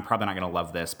 okay, you know, I'm probably not going to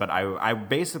love this, but I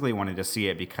basically wanted to see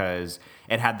it because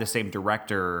it had the same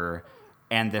director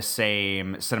and the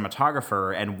same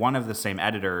cinematographer and one of the same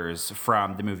editors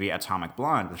from the movie Atomic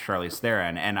Blonde with Charlize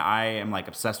Theron. And I am like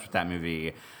obsessed with that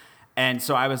movie. And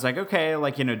so I was like, okay,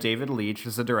 like, you know, David Leitch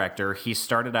is a director. He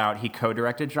started out, he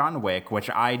co-directed John Wick, which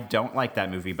I don't like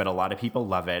that movie, but a lot of people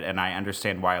love it, and I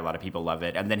understand why a lot of people love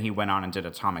it. And then he went on and did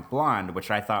Atomic Blonde, which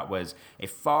I thought was a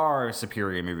far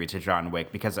superior movie to John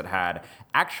Wick because it had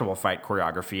actual fight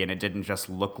choreography and it didn't just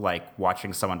look like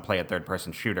watching someone play a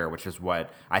third-person shooter, which is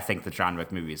what I think the John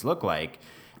Wick movies look like.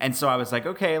 And so I was like,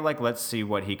 okay, like, let's see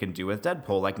what he can do with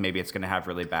Deadpool. Like, maybe it's going to have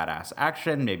really badass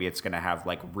action. Maybe it's going to have,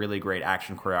 like, really great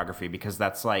action choreography because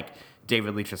that's, like,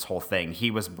 David Leitch's whole thing. He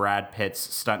was Brad Pitt's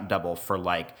stunt double for,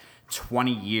 like,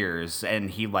 20 years, and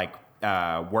he, like,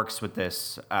 works with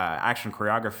this action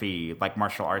choreography, like,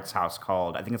 martial arts house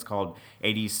called, I think it's called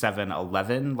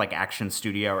 8711, like, Action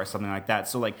Studio or something like that.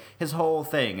 So, like, his whole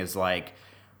thing is, like,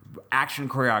 action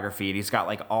choreography, and he's got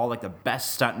like all like the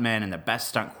best stuntmen and the best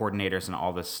stunt coordinators and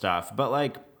all this stuff. But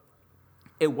like,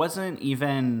 it wasn't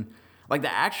even like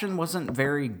the action wasn't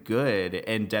very good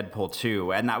in Deadpool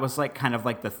 2, and that was like kind of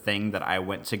like the thing that I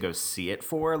went to go see it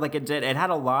for. Like it had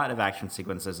a lot of action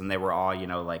sequences, and they were all, you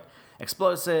know, like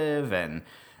explosive, and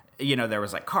you know, there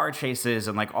was like car chases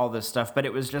and like all this stuff, but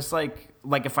it was just like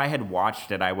if I had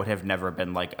watched it, I would have never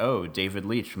been like, oh, David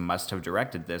Leitch must have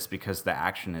directed this because the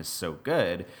action is so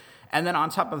good. And then on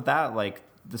top of that, like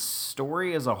the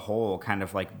story as a whole kind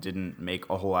of like didn't make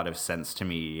a whole lot of sense to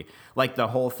me. Like the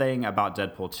whole thing about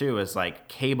Deadpool 2 is like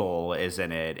Cable is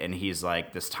in it, and he's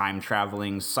like this time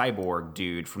traveling cyborg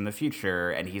dude from the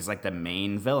future, and he's like the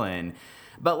main villain.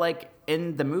 But like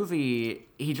in the movie,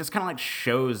 he just kind of like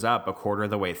shows up a quarter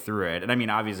of the way through it. And I mean,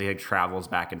 obviously he travels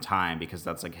back in time because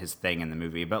that's like his thing in the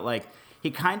movie. But like he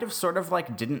kind of sort of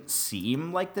like didn't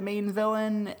seem like the main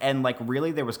villain. And like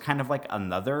really there was kind of like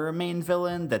another main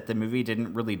villain that the movie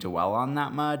didn't really dwell on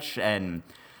that much. And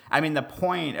I mean, the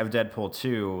point of Deadpool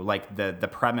 2, like the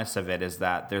premise of it is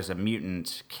that there's a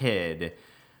mutant kid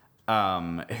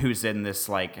who's in this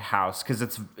like house, because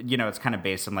it's, you know, it's kind of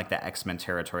based on like the X-Men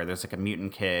territory. There's like a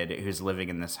mutant kid who's living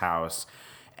in this house,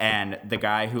 and the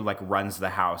guy who like runs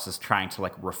the house is trying to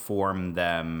like reform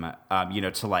them, you know,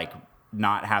 to like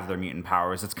not have their mutant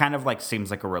powers. It's kind of like seems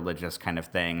like a religious kind of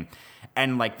thing.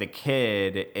 And like the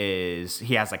kid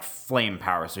he has like flame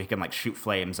power, so he can like shoot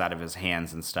flames out of his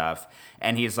hands and stuff.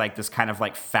 And he's like this kind of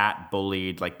like fat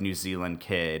bullied like New Zealand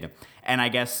kid. And I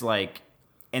guess like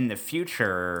in the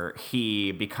future,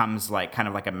 he becomes like kind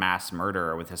of like a mass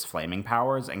murderer with his flaming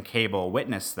powers, and Cable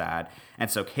witnessed that.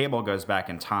 And so Cable goes back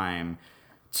in time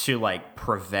to like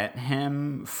prevent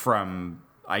him from,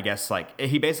 I guess, like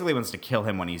he basically wants to kill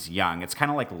him when he's young. It's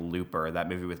kind of like Looper, that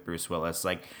movie with Bruce Willis.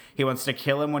 Like he wants to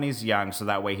kill him when he's young so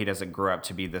that way he doesn't grow up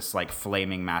to be this like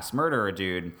flaming mass murderer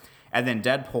dude. And then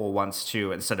Deadpool wants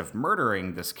to, instead of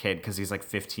murdering this kid because he's like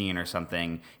 15 or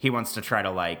something, he wants to try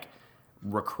to like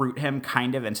recruit him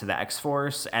kind of into the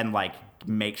X-Force and like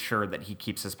make sure that he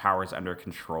keeps his powers under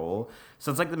control. So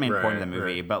it's like the main point of the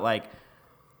movie. Right. But like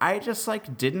I just like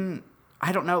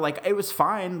I don't know, like it was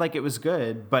fine, like it was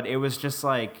good, but it was just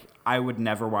like I would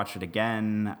never watch it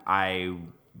again. I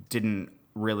didn't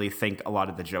really think a lot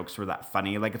of the jokes were that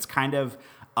funny. Like it's kind of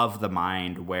the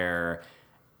mind where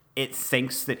it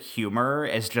thinks that humor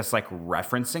is just like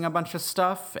referencing a bunch of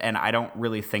stuff, and I don't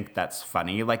really think that's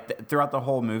funny. Like throughout the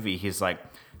whole movie, he's like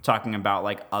talking about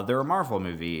like other Marvel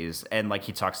movies, and like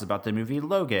he talks about the movie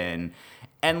Logan,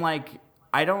 and like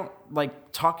I don't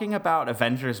like talking about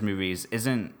Avengers movies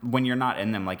isn't, when you're not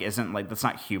in them, like isn't like, that's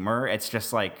not humor. It's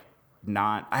just like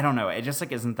not, I don't know. It just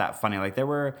like isn't that funny. Like there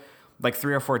were like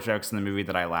 3 or 4 jokes in the movie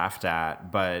that I laughed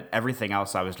at, but everything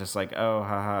else I was just like, oh,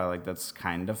 haha, like that's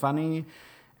kind of funny.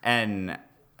 And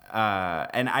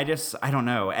I don't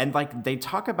know. And like they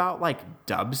talk about like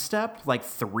dubstep like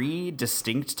 3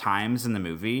 distinct times in the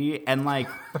movie, and like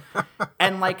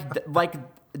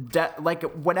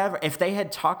whatever, if they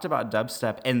had talked about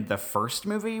dubstep in the first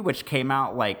movie, which came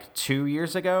out like 2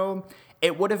 years ago,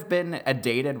 it would have been a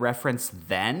dated reference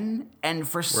then. And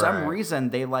for some reason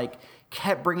they like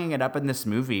kept bringing it up in this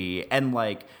movie and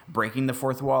like breaking the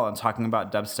fourth wall and talking about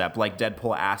dubstep. Like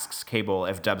Deadpool asks Cable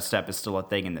if dubstep is still a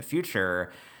thing in the future.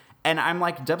 And I'm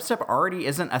like, dubstep already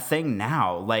isn't a thing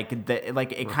now. Like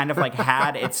it kind of like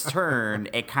had its turn.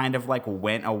 It kind of like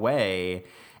went away.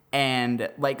 And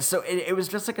like, so it was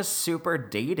just like a super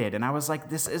dated. And I was like,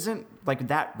 this isn't like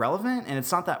that relevant, and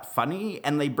it's not that funny.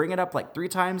 And they bring it up like 3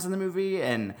 times in the movie.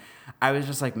 And I was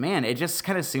just like, man, it just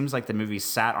kind of seems like the movie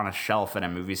sat on a shelf in a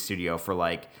movie studio for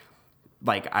like,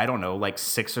 I don't know, like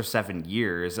 6 or 7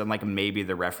 years. And like maybe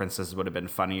the references would have been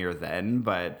funnier then.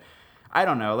 But I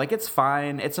don't know. Like, it's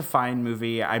fine. It's a fine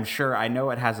movie. I'm sure I know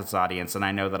it has its audience, and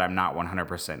I know that I'm not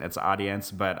 100% its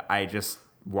audience, but I just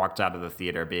walked out of the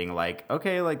theater being like,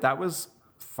 okay, like, that was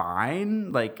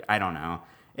fine. Like, I don't know.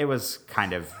 It was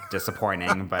kind of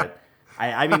disappointing, but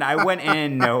I mean, I went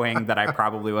in knowing that I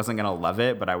probably wasn't going to love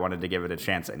it, but I wanted to give it a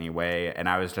chance anyway. And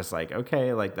I was just like,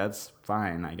 okay, like, that's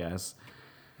fine, I guess.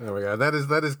 Oh my god,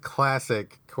 that is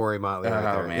classic Corey Motley right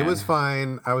there. Man. It was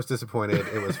fine. I was disappointed.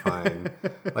 It was fine.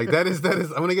 Like that is.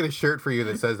 I'm gonna get a shirt for you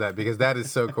that says that because that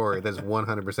is so Corey. That's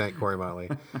 100% Corey Motley.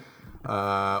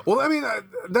 Well, I mean,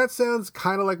 that sounds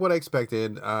kind of like what I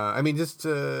expected. I mean, just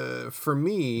for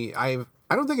me, I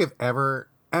don't think I've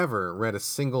ever read a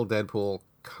single Deadpool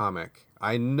comic.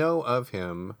 I know of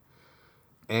him.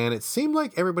 And it seemed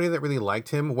like everybody that really liked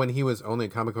him when he was only a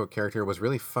comic book character was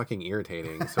really fucking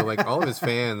irritating. So like all of his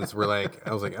fans were like,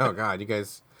 I was like, oh god, you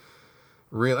guys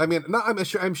really? I mean,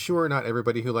 I'm sure not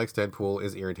everybody who likes Deadpool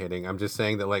is irritating. I'm just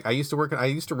saying that like I used to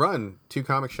run 2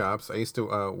 comic shops. I used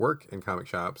to work in comic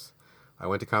shops. I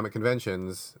went to comic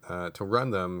conventions to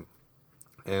run them,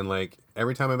 and like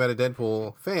every time I met a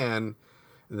Deadpool fan,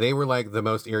 they were like the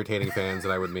most irritating fans that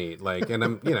I would meet. Like, and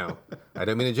I'm, I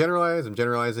don't mean to generalize. I'm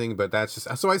generalizing, but that's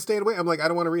just so I stayed away. I'm like, I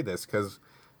don't want to read this because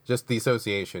just the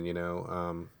association,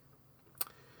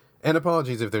 And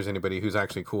apologies if there's anybody who's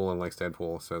actually cool and likes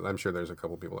Deadpool. So I'm sure there's a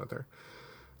couple people out there.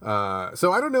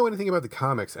 So I don't know anything about the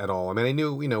comics at all. I mean, I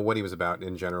knew, what he was about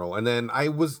in general. And then I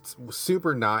was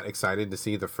super not excited to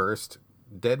see the first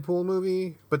Deadpool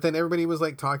movie, but then everybody was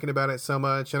like talking about it so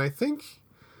much. And I think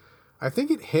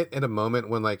it hit at a moment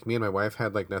when like me and my wife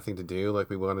had like nothing to do. Like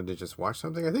we wanted to just watch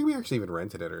something. I think we actually even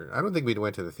rented it, or I don't think we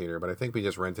went to the theater, but I think we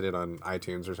just rented it on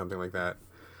iTunes or something like that.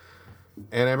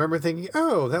 And I remember thinking,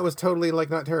 oh, that was totally like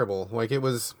not terrible. Like it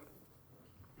was,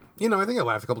 I think I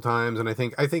laughed a couple times, and I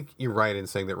think you're right in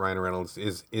saying that Ryan Reynolds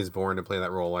is born to play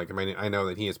that role. Like I mean, I know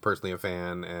that he is personally a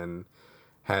fan and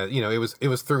has, it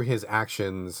was through his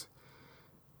actions,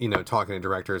 talking to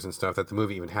directors and stuff that the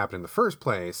movie even happened in the first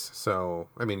place. So,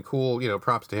 I mean, cool,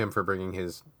 props to him for bringing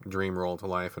his dream role to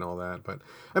life and all that. But,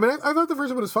 I mean, I thought the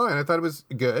first one was fine. I thought it was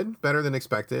good, better than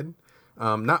expected.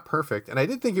 Not perfect. And I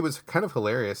did think it was kind of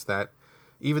hilarious that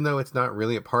even though it's not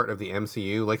really a part of the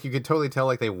MCU, like, you could totally tell,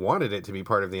 like, they wanted it to be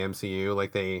part of the MCU.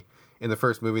 Like, in the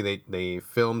first movie, they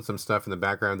filmed some stuff in the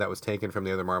background that was taken from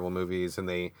the other Marvel movies, and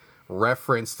they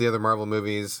referenced the other Marvel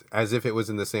movies as if it was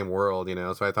in the same world,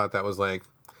 So I thought that was, like,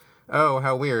 oh,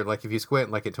 how weird. Like, if you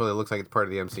squint, like, it totally looks like it's part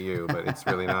of the MCU, but it's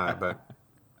really not. But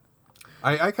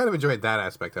I kind of enjoyed that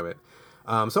aspect of it.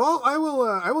 So I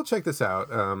will check this out.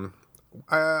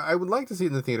 I would like to see it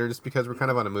in the theater just because we're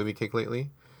kind of on a movie kick lately.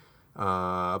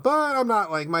 But I'm not,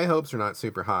 like, my hopes are not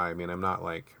super high. I mean, I'm not,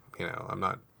 like, I'm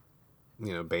not,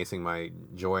 basing my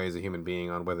joy as a human being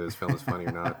on whether this film is funny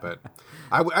or not. But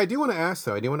I do want to ask,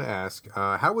 though,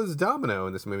 how was Domino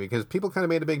in this movie? Because people kind of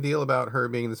made a big deal about her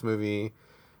being in this movie.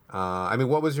 I mean,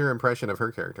 what was your impression of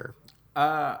her character?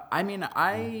 I mean,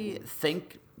 I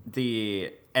think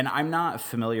and I'm not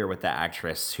familiar with the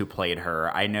actress who played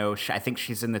her. I know, I think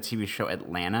she's in the TV show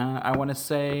Atlanta, I want to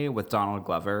say, with Donald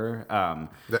Glover.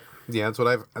 Yeah, that's what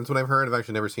I've heard. I've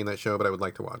actually never seen that show, but I would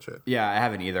like to watch it. Yeah, I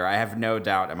haven't either. I have no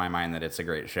doubt in my mind that it's a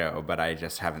great show, but I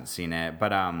just haven't seen it.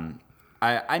 But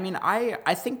I mean,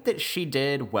 I think that she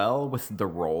did well with the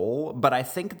role, but I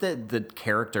think that the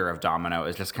character of Domino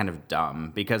is just kind of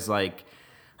dumb because, like,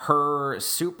 her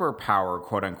superpower,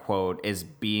 quote unquote, is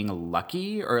being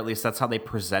lucky, or at least that's how they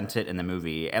present it in the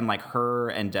movie. And, like, her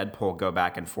and Deadpool go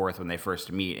back and forth when they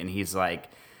first meet, and he's like,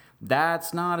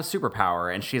 that's not a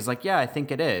superpower. And she's like, yeah, I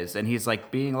think it is. And he's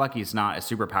like, being lucky is not a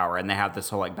superpower. And they have this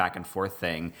whole, like, back and forth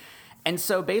thing. And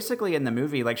so basically in the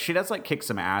movie, like, she does, like, kick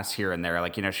some ass here and there.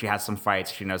 Like, she has some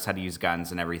fights. She knows how to use guns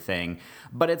and everything.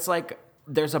 But it's like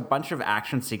there's a bunch of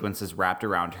action sequences wrapped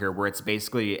around her where it's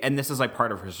basically, and this is, like,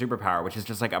 part of her superpower, which is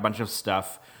just, like, a bunch of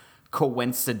stuff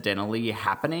coincidentally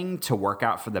happening to work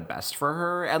out for the best for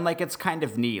her. And, like, it's kind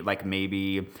of neat. Like,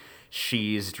 maybe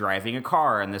she's driving a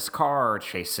car in this car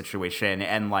chase situation,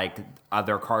 and, like,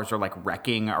 other cars are, like,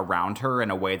 wrecking around her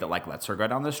in a way that, like, lets her go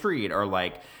down the street, or,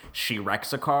 like, she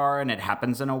wrecks a car and it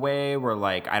happens in a way where,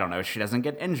 like, I don't know, she doesn't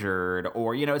get injured,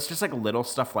 or, it's just, like, little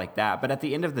stuff like that. But at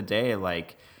the end of the day,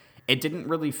 like, it didn't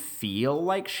really feel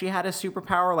like she had a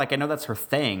superpower. Like, I know that's her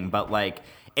thing, but, like,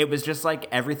 it was just, like,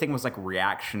 everything was, like,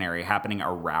 reactionary happening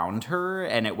around her,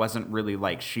 and it wasn't really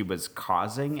like she was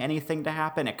causing anything to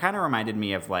happen. It kind of reminded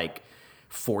me of, like,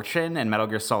 Fortune and Metal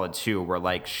Gear Solid 2, where,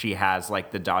 like, she has,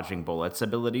 like, the dodging bullets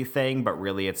ability thing, but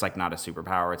really it's, like, not a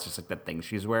superpower. It's just, like, the thing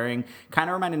she's wearing. Kind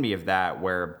of reminded me of that,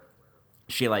 where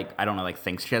she, like, I don't know, like,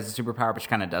 thinks she has a superpower, but she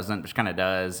kind of doesn't, but she kind of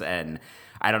does. And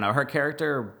I don't know, her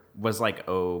character was like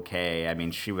okay. I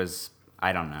mean,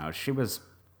 I don't know, she was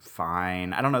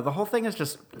fine. I don't know. The whole thing is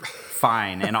just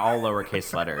fine in all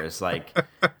lowercase letters. Like,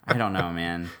 I don't know,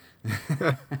 man.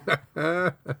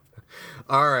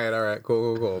 All right,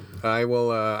 cool. I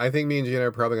will. I think me and Gina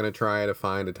are probably going to try to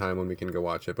find a time when we can go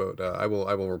watch it, but I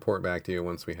will report back to you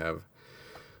once we have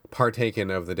partaken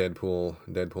of the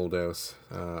Deadpool dose.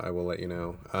 I will let you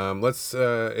know. Let's.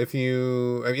 If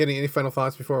you any final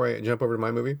thoughts before I jump over to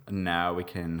my movie? Now we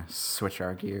can switch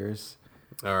our gears.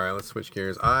 All right, let's switch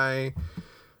gears.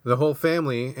 The whole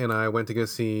family and I went to go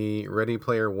see Ready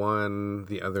Player One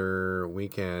the other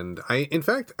weekend. I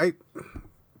think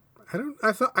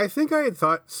I had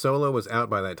thought Solo was out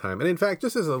by that time. And in fact,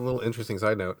 just as a little interesting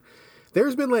side note,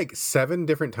 there's been like 7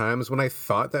 different times when I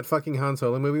thought that fucking Han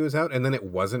Solo movie was out and then it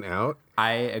wasn't out.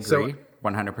 I agree,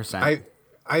 100%.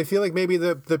 I feel like maybe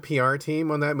the PR team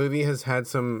on that movie has had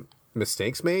some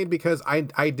mistakes made because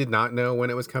I did not know when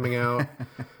it was coming out.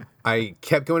 I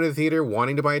kept going to the theater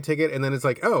wanting to buy a ticket, and then it's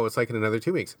like, oh, it's like in another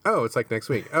 2 weeks. Oh, it's like next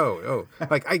week. Oh.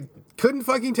 Like, I couldn't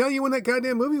fucking tell you when that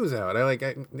goddamn movie was out. I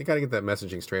got to get that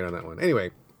messaging straight on that one. Anyway,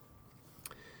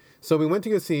 so we went to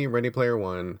go see Ready Player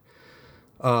One.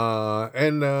 So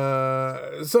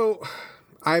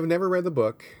I've never read the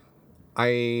book.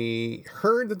 I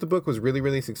heard that the book was really,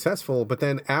 really successful, but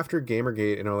then after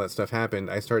Gamergate and all that stuff happened,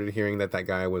 I started hearing that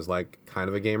guy was like kind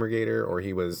of a Gamergater, or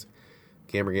he was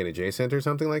Gamergate adjacent or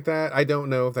something like that. I don't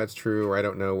know if that's true, or I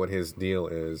don't know what his deal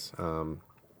is. And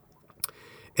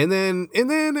then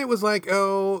it was like,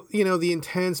 oh, the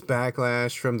intense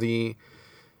backlash from the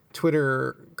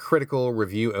Twitter critical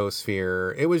review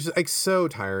osphere. It was like so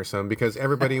tiresome because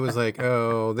everybody was like,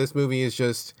 oh, this movie is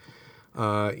just,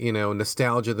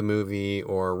 nostalgia the movie,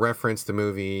 or reference the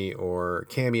movie, or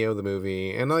cameo the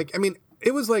movie. And like, I mean,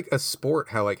 it was like a sport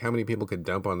how many people could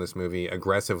dump on this movie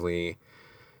aggressively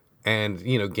and,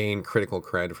 gain critical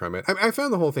cred from it. I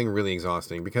found the whole thing really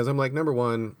exhausting because I'm like, number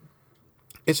one,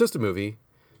 it's just a movie.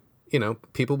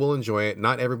 People will enjoy it.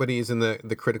 Not everybody is in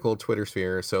the critical Twitter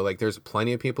sphere. So, like, there's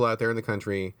plenty of people out there in the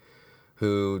country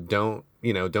who don't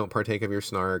partake of your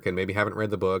snark and maybe haven't read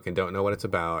the book and don't know what it's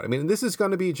about. I mean, this is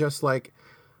going to be just like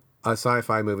a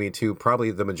sci-fi movie to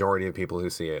probably the majority of people who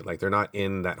see it. Like, they're not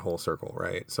in that whole circle,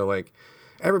 right? So, like,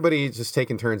 everybody just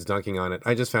taking turns dunking on it.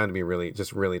 I just found to be really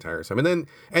tiresome. And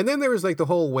then there was like the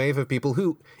whole wave of people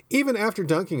who, even after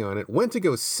dunking on it, went to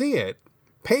go see it,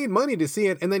 paid money to see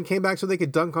it, and then came back so they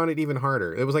could dunk on it even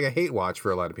harder. It was like a hate watch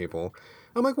for a lot of people.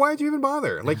 I'm like, why did you even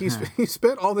bother? Like, you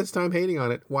spent all this time hating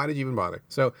on it. Why did you even bother?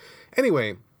 So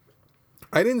anyway,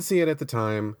 I didn't see it at the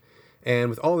time. And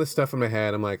with all this stuff in my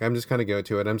head, I'm like, I'm just going to go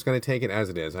to it. I'm just going to take it as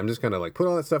it is. I'm just going to like put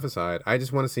all that stuff aside. I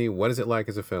just want to see what is it like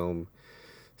as a film.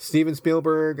 Steven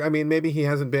Spielberg, I mean, maybe he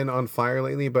hasn't been on fire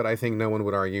lately, but I think no one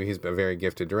would argue he's a very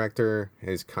gifted director.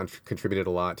 He's contributed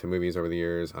a lot to movies over the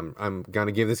years. I'm going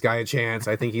to give this guy a chance.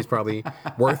 I think he's probably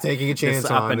worth taking a chance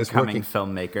on. This up-and-coming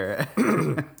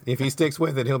filmmaker. If he sticks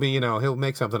with it, he'll be, he'll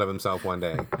make something of himself one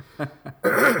day.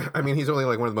 I mean, he's only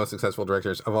like one of the most successful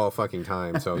directors of all fucking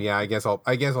time. So yeah, I guess I'll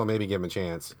maybe give him a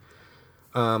chance.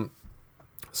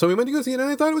 So we went to go see it, and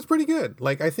I thought it was pretty good.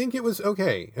 Like, I think it was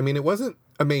okay. I mean, it wasn't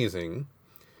amazing.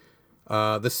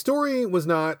 The story was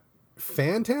not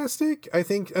fantastic, I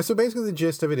think. So basically the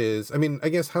gist of it is, I mean, I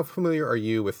guess, how familiar are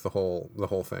you with the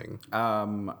whole thing?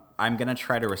 I'm going to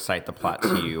try to recite the plot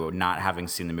to you, not having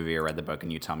seen the movie or read the book,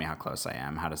 and you tell me how close I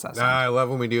am. How does that sound? I love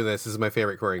when we do this. This is my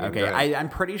favorite Corey game. Okay, I'm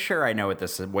pretty sure I know what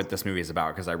this movie is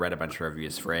about because I read a bunch of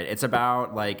reviews for it. It's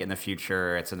about, like, in the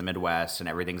future, it's in the Midwest, and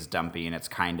everything's dumpy, and it's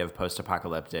kind of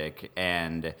post-apocalyptic,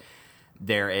 and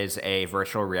there is a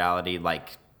virtual reality,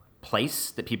 like, place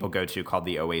that people go to called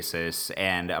the Oasis,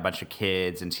 and a bunch of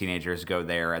kids and teenagers go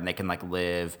there, and they can like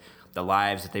live the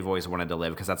lives that they've always wanted to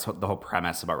live, because that's the whole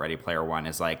premise about Ready Player One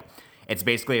is like, it's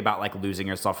basically about like losing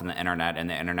yourself in the internet, and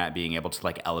the internet being able to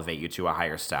like elevate you to a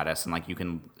higher status, and like you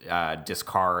can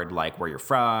discard like where you're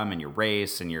from and your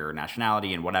race and your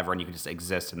nationality and whatever, and you can just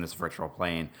exist in this virtual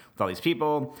plane with all these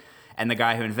people. And the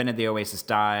guy who invented the Oasis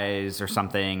dies or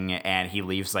something, and he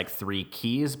leaves like 3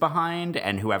 keys behind,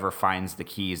 and whoever finds the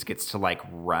keys gets to like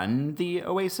run the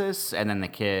Oasis. And then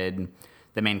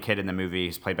the main kid in the movie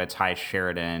is played by Ty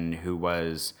Sheridan, who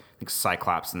was, I think,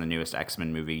 Cyclops in the newest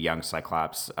X-Men movie, young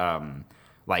Cyclops,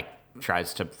 like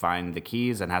tries to find the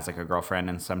keys and has like a girlfriend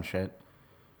and some shit.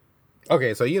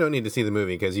 Okay, so you don't need to see the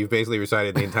movie because you've basically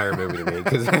recited the entire movie to me.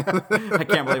 Cause I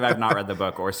can't believe I've not read the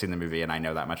book or seen the movie, and I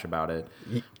know that much about it.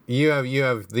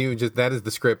 You just that is the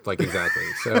script, like, exactly.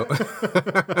 So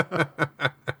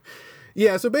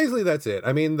yeah, so basically that's it.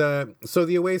 I mean, the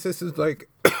Oasis is like,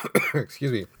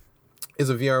 excuse me,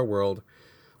 is a VR world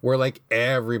where like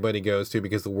everybody goes to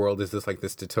because the world is this like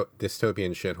this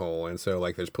dystopian shithole. And so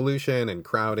like there's pollution and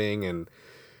crowding and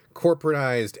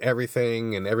corporatized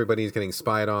everything, and everybody's getting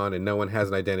spied on, and no one has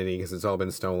an identity because it's all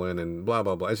been stolen, and blah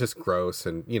blah blah. It's just gross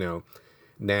and, you know,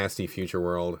 nasty future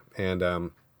world. And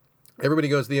everybody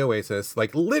goes to the Oasis,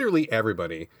 like literally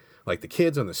everybody, like the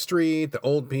kids on the street, the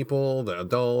old people, the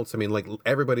adults. I mean, like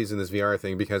everybody's in this VR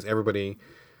thing because everybody,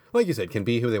 like you said, can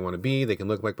be who they want to be. They can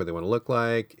look like what they want to look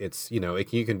like. It's, you know,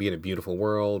 you can be in a beautiful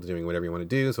world doing whatever you want to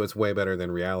do. So it's way better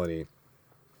than reality.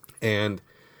 And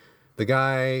the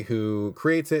guy who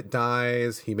creates it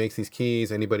dies. He makes these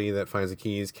keys. Anybody that finds the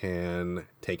keys can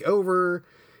take over.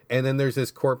 And then there's this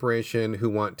corporation who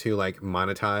want to like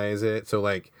monetize it. So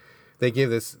like they give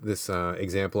this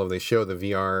example of, they show the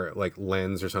VR like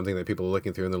lens or something that people are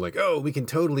looking through, and they're like, oh, we can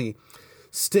totally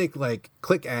stick like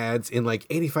click ads in like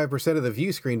 85% of the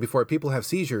view screen before people have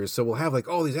seizures. So we'll have like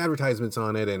all these advertisements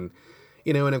on it. And,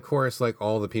 you know, and of course, like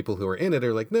all the people who are in it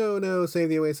are like, no, save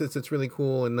the Oasis. It's really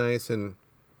cool and nice. And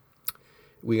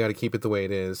we got to keep it the way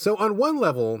it is. So on one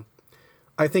level,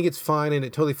 I think it's fine, and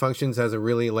it totally functions as a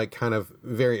really like kind of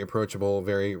very approachable,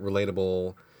 very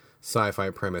relatable sci-fi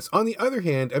premise. On the other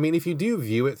hand, I mean, if you do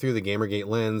view it through the Gamergate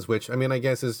lens, which I mean, I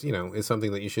guess is, you know, is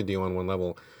something that you should do on one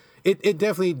level, it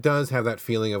definitely does have that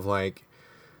feeling of like,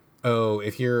 oh,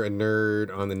 if you're a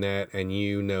nerd on the net and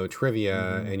you know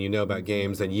trivia and you know about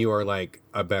games, then you are like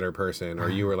a better person, or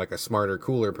you are like a smarter,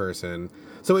 cooler person.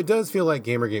 So it does feel like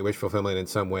Gamergate wish fulfillment in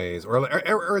some ways, or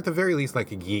at the very least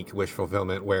like a geek wish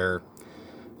fulfillment, where,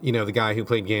 you know, the guy who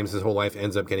played games his whole life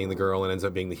ends up getting the girl and ends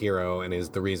up being the hero and is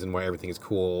the reason why everything is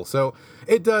cool. So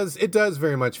it does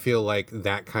very much feel like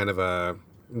that kind of a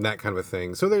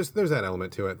thing. So there's that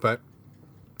element to it. But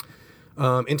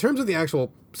in terms of the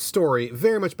actual story,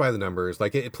 very much by the numbers.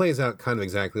 Like it plays out kind of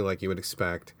exactly like you would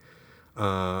expect.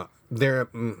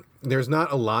 There's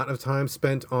not a lot of time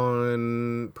spent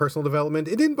on personal development.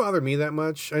 It didn't bother me that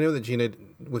much. I know that Gina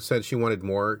said she wanted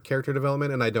more character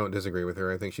development, and I don't disagree with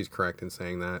her. I think she's correct in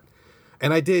saying that.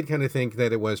 And I did kind of think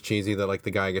that it was cheesy that like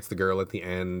the guy gets the girl at the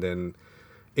end, and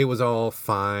it was all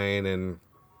fine. And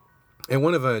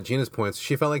one of Gina's points,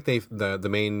 she felt like the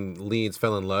main leads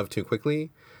fell in love too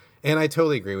quickly. And I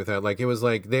totally agree with that. Like, it was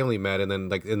like they only met, and then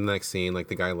like in the next scene, like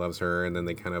the guy loves her, and then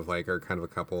they kind of like are kind of a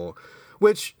couple,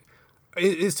 which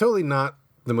is totally not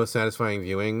the most satisfying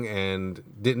viewing and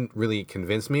didn't really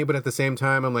convince me. But at the same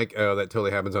time, I'm like, oh, that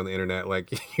totally happens on the internet.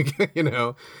 Like, you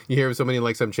know, you hear somebody in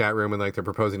like some chat room and like they're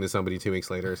proposing to somebody 2 weeks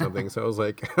later or something. So I was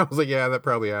like, yeah, that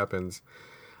probably happens.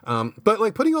 But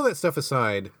like putting all that stuff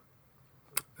aside,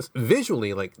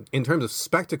 visually, like in terms of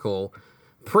spectacle,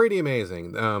 pretty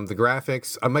amazing. The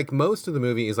graphics, like most of the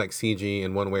movie is like CG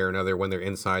in one way or another when they're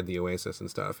inside the Oasis and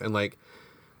stuff. And like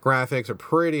graphics are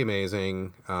pretty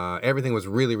amazing. Everything was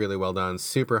really, really well done.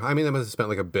 Super. I mean, they must have spent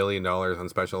like $1 billion on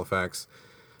special effects.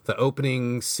 The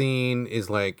opening scene is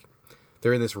like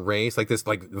they're in this race, like this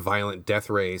like violent death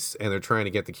race, and they're trying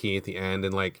to get the key at the end.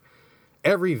 And like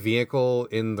every vehicle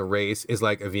in the race is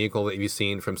like a vehicle that you've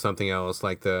seen from something else.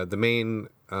 Like the main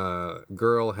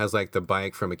girl has like the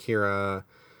bike from Akira,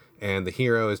 and the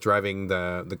hero is driving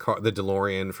the car, the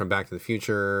DeLorean from Back to the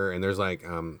Future, and there's like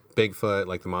Bigfoot,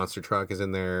 like the monster truck is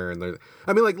in there, and there,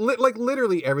 I mean, like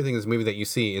literally everything in this movie that you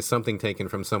see is something taken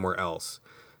from somewhere else.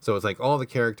 So it's like all the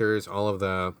characters, all of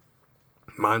the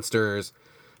monsters.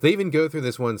 They even go through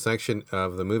this one section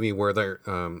of the movie where they're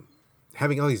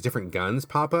having all these different guns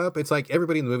pop up. It's like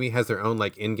everybody in the movie has their own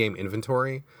like in-game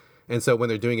inventory. And so when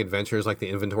they're doing adventures, like the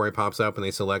inventory pops up and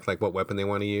they select like what weapon they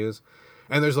want to use.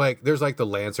 And there's like the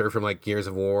Lancer from like Gears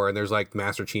of War, and there's like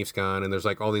Master Chief's gun, and there's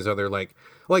like all these other like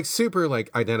super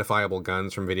like identifiable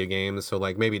guns from video games. So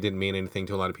like maybe it didn't mean anything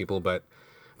to a lot of people, but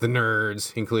the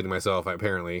nerds, including myself,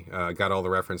 apparently got all the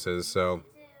references. So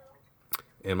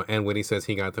and Whitney says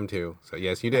he got them too. So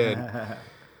yes, you did.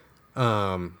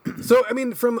 So I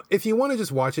mean, if you want to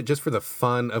just watch it just for the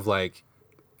fun of like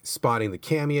spotting the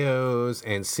cameos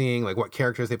and seeing like what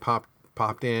characters they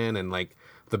popped in, and like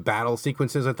the battle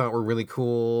sequences I thought were really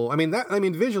cool. I mean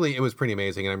visually it was pretty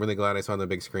amazing, and I'm really glad I saw it on the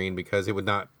big screen because it would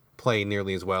not play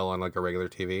nearly as well on like a regular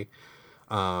TV.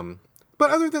 But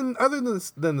other than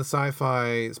the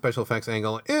sci-fi special effects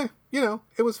angle, you know,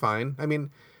 it was fine. I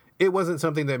mean, it wasn't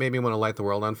something that made me want to light the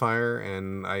world on fire,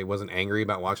 and I wasn't angry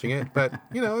about watching it, but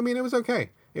you know, I mean, it was okay.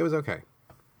 It was okay.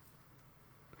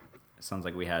 Sounds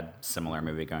like we had similar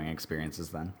movie-going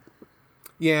experiences then.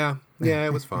 Yeah,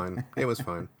 it was fine. It was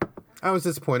fine. I was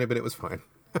disappointed, but it was fine.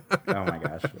 Oh my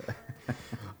gosh.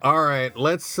 All right,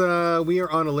 we are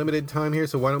on a limited time here,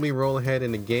 so why don't we roll ahead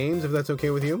into games, if that's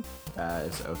okay with you? That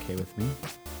is okay with me.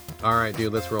 All right,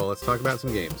 dude, let's roll. Let's talk about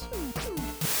some games.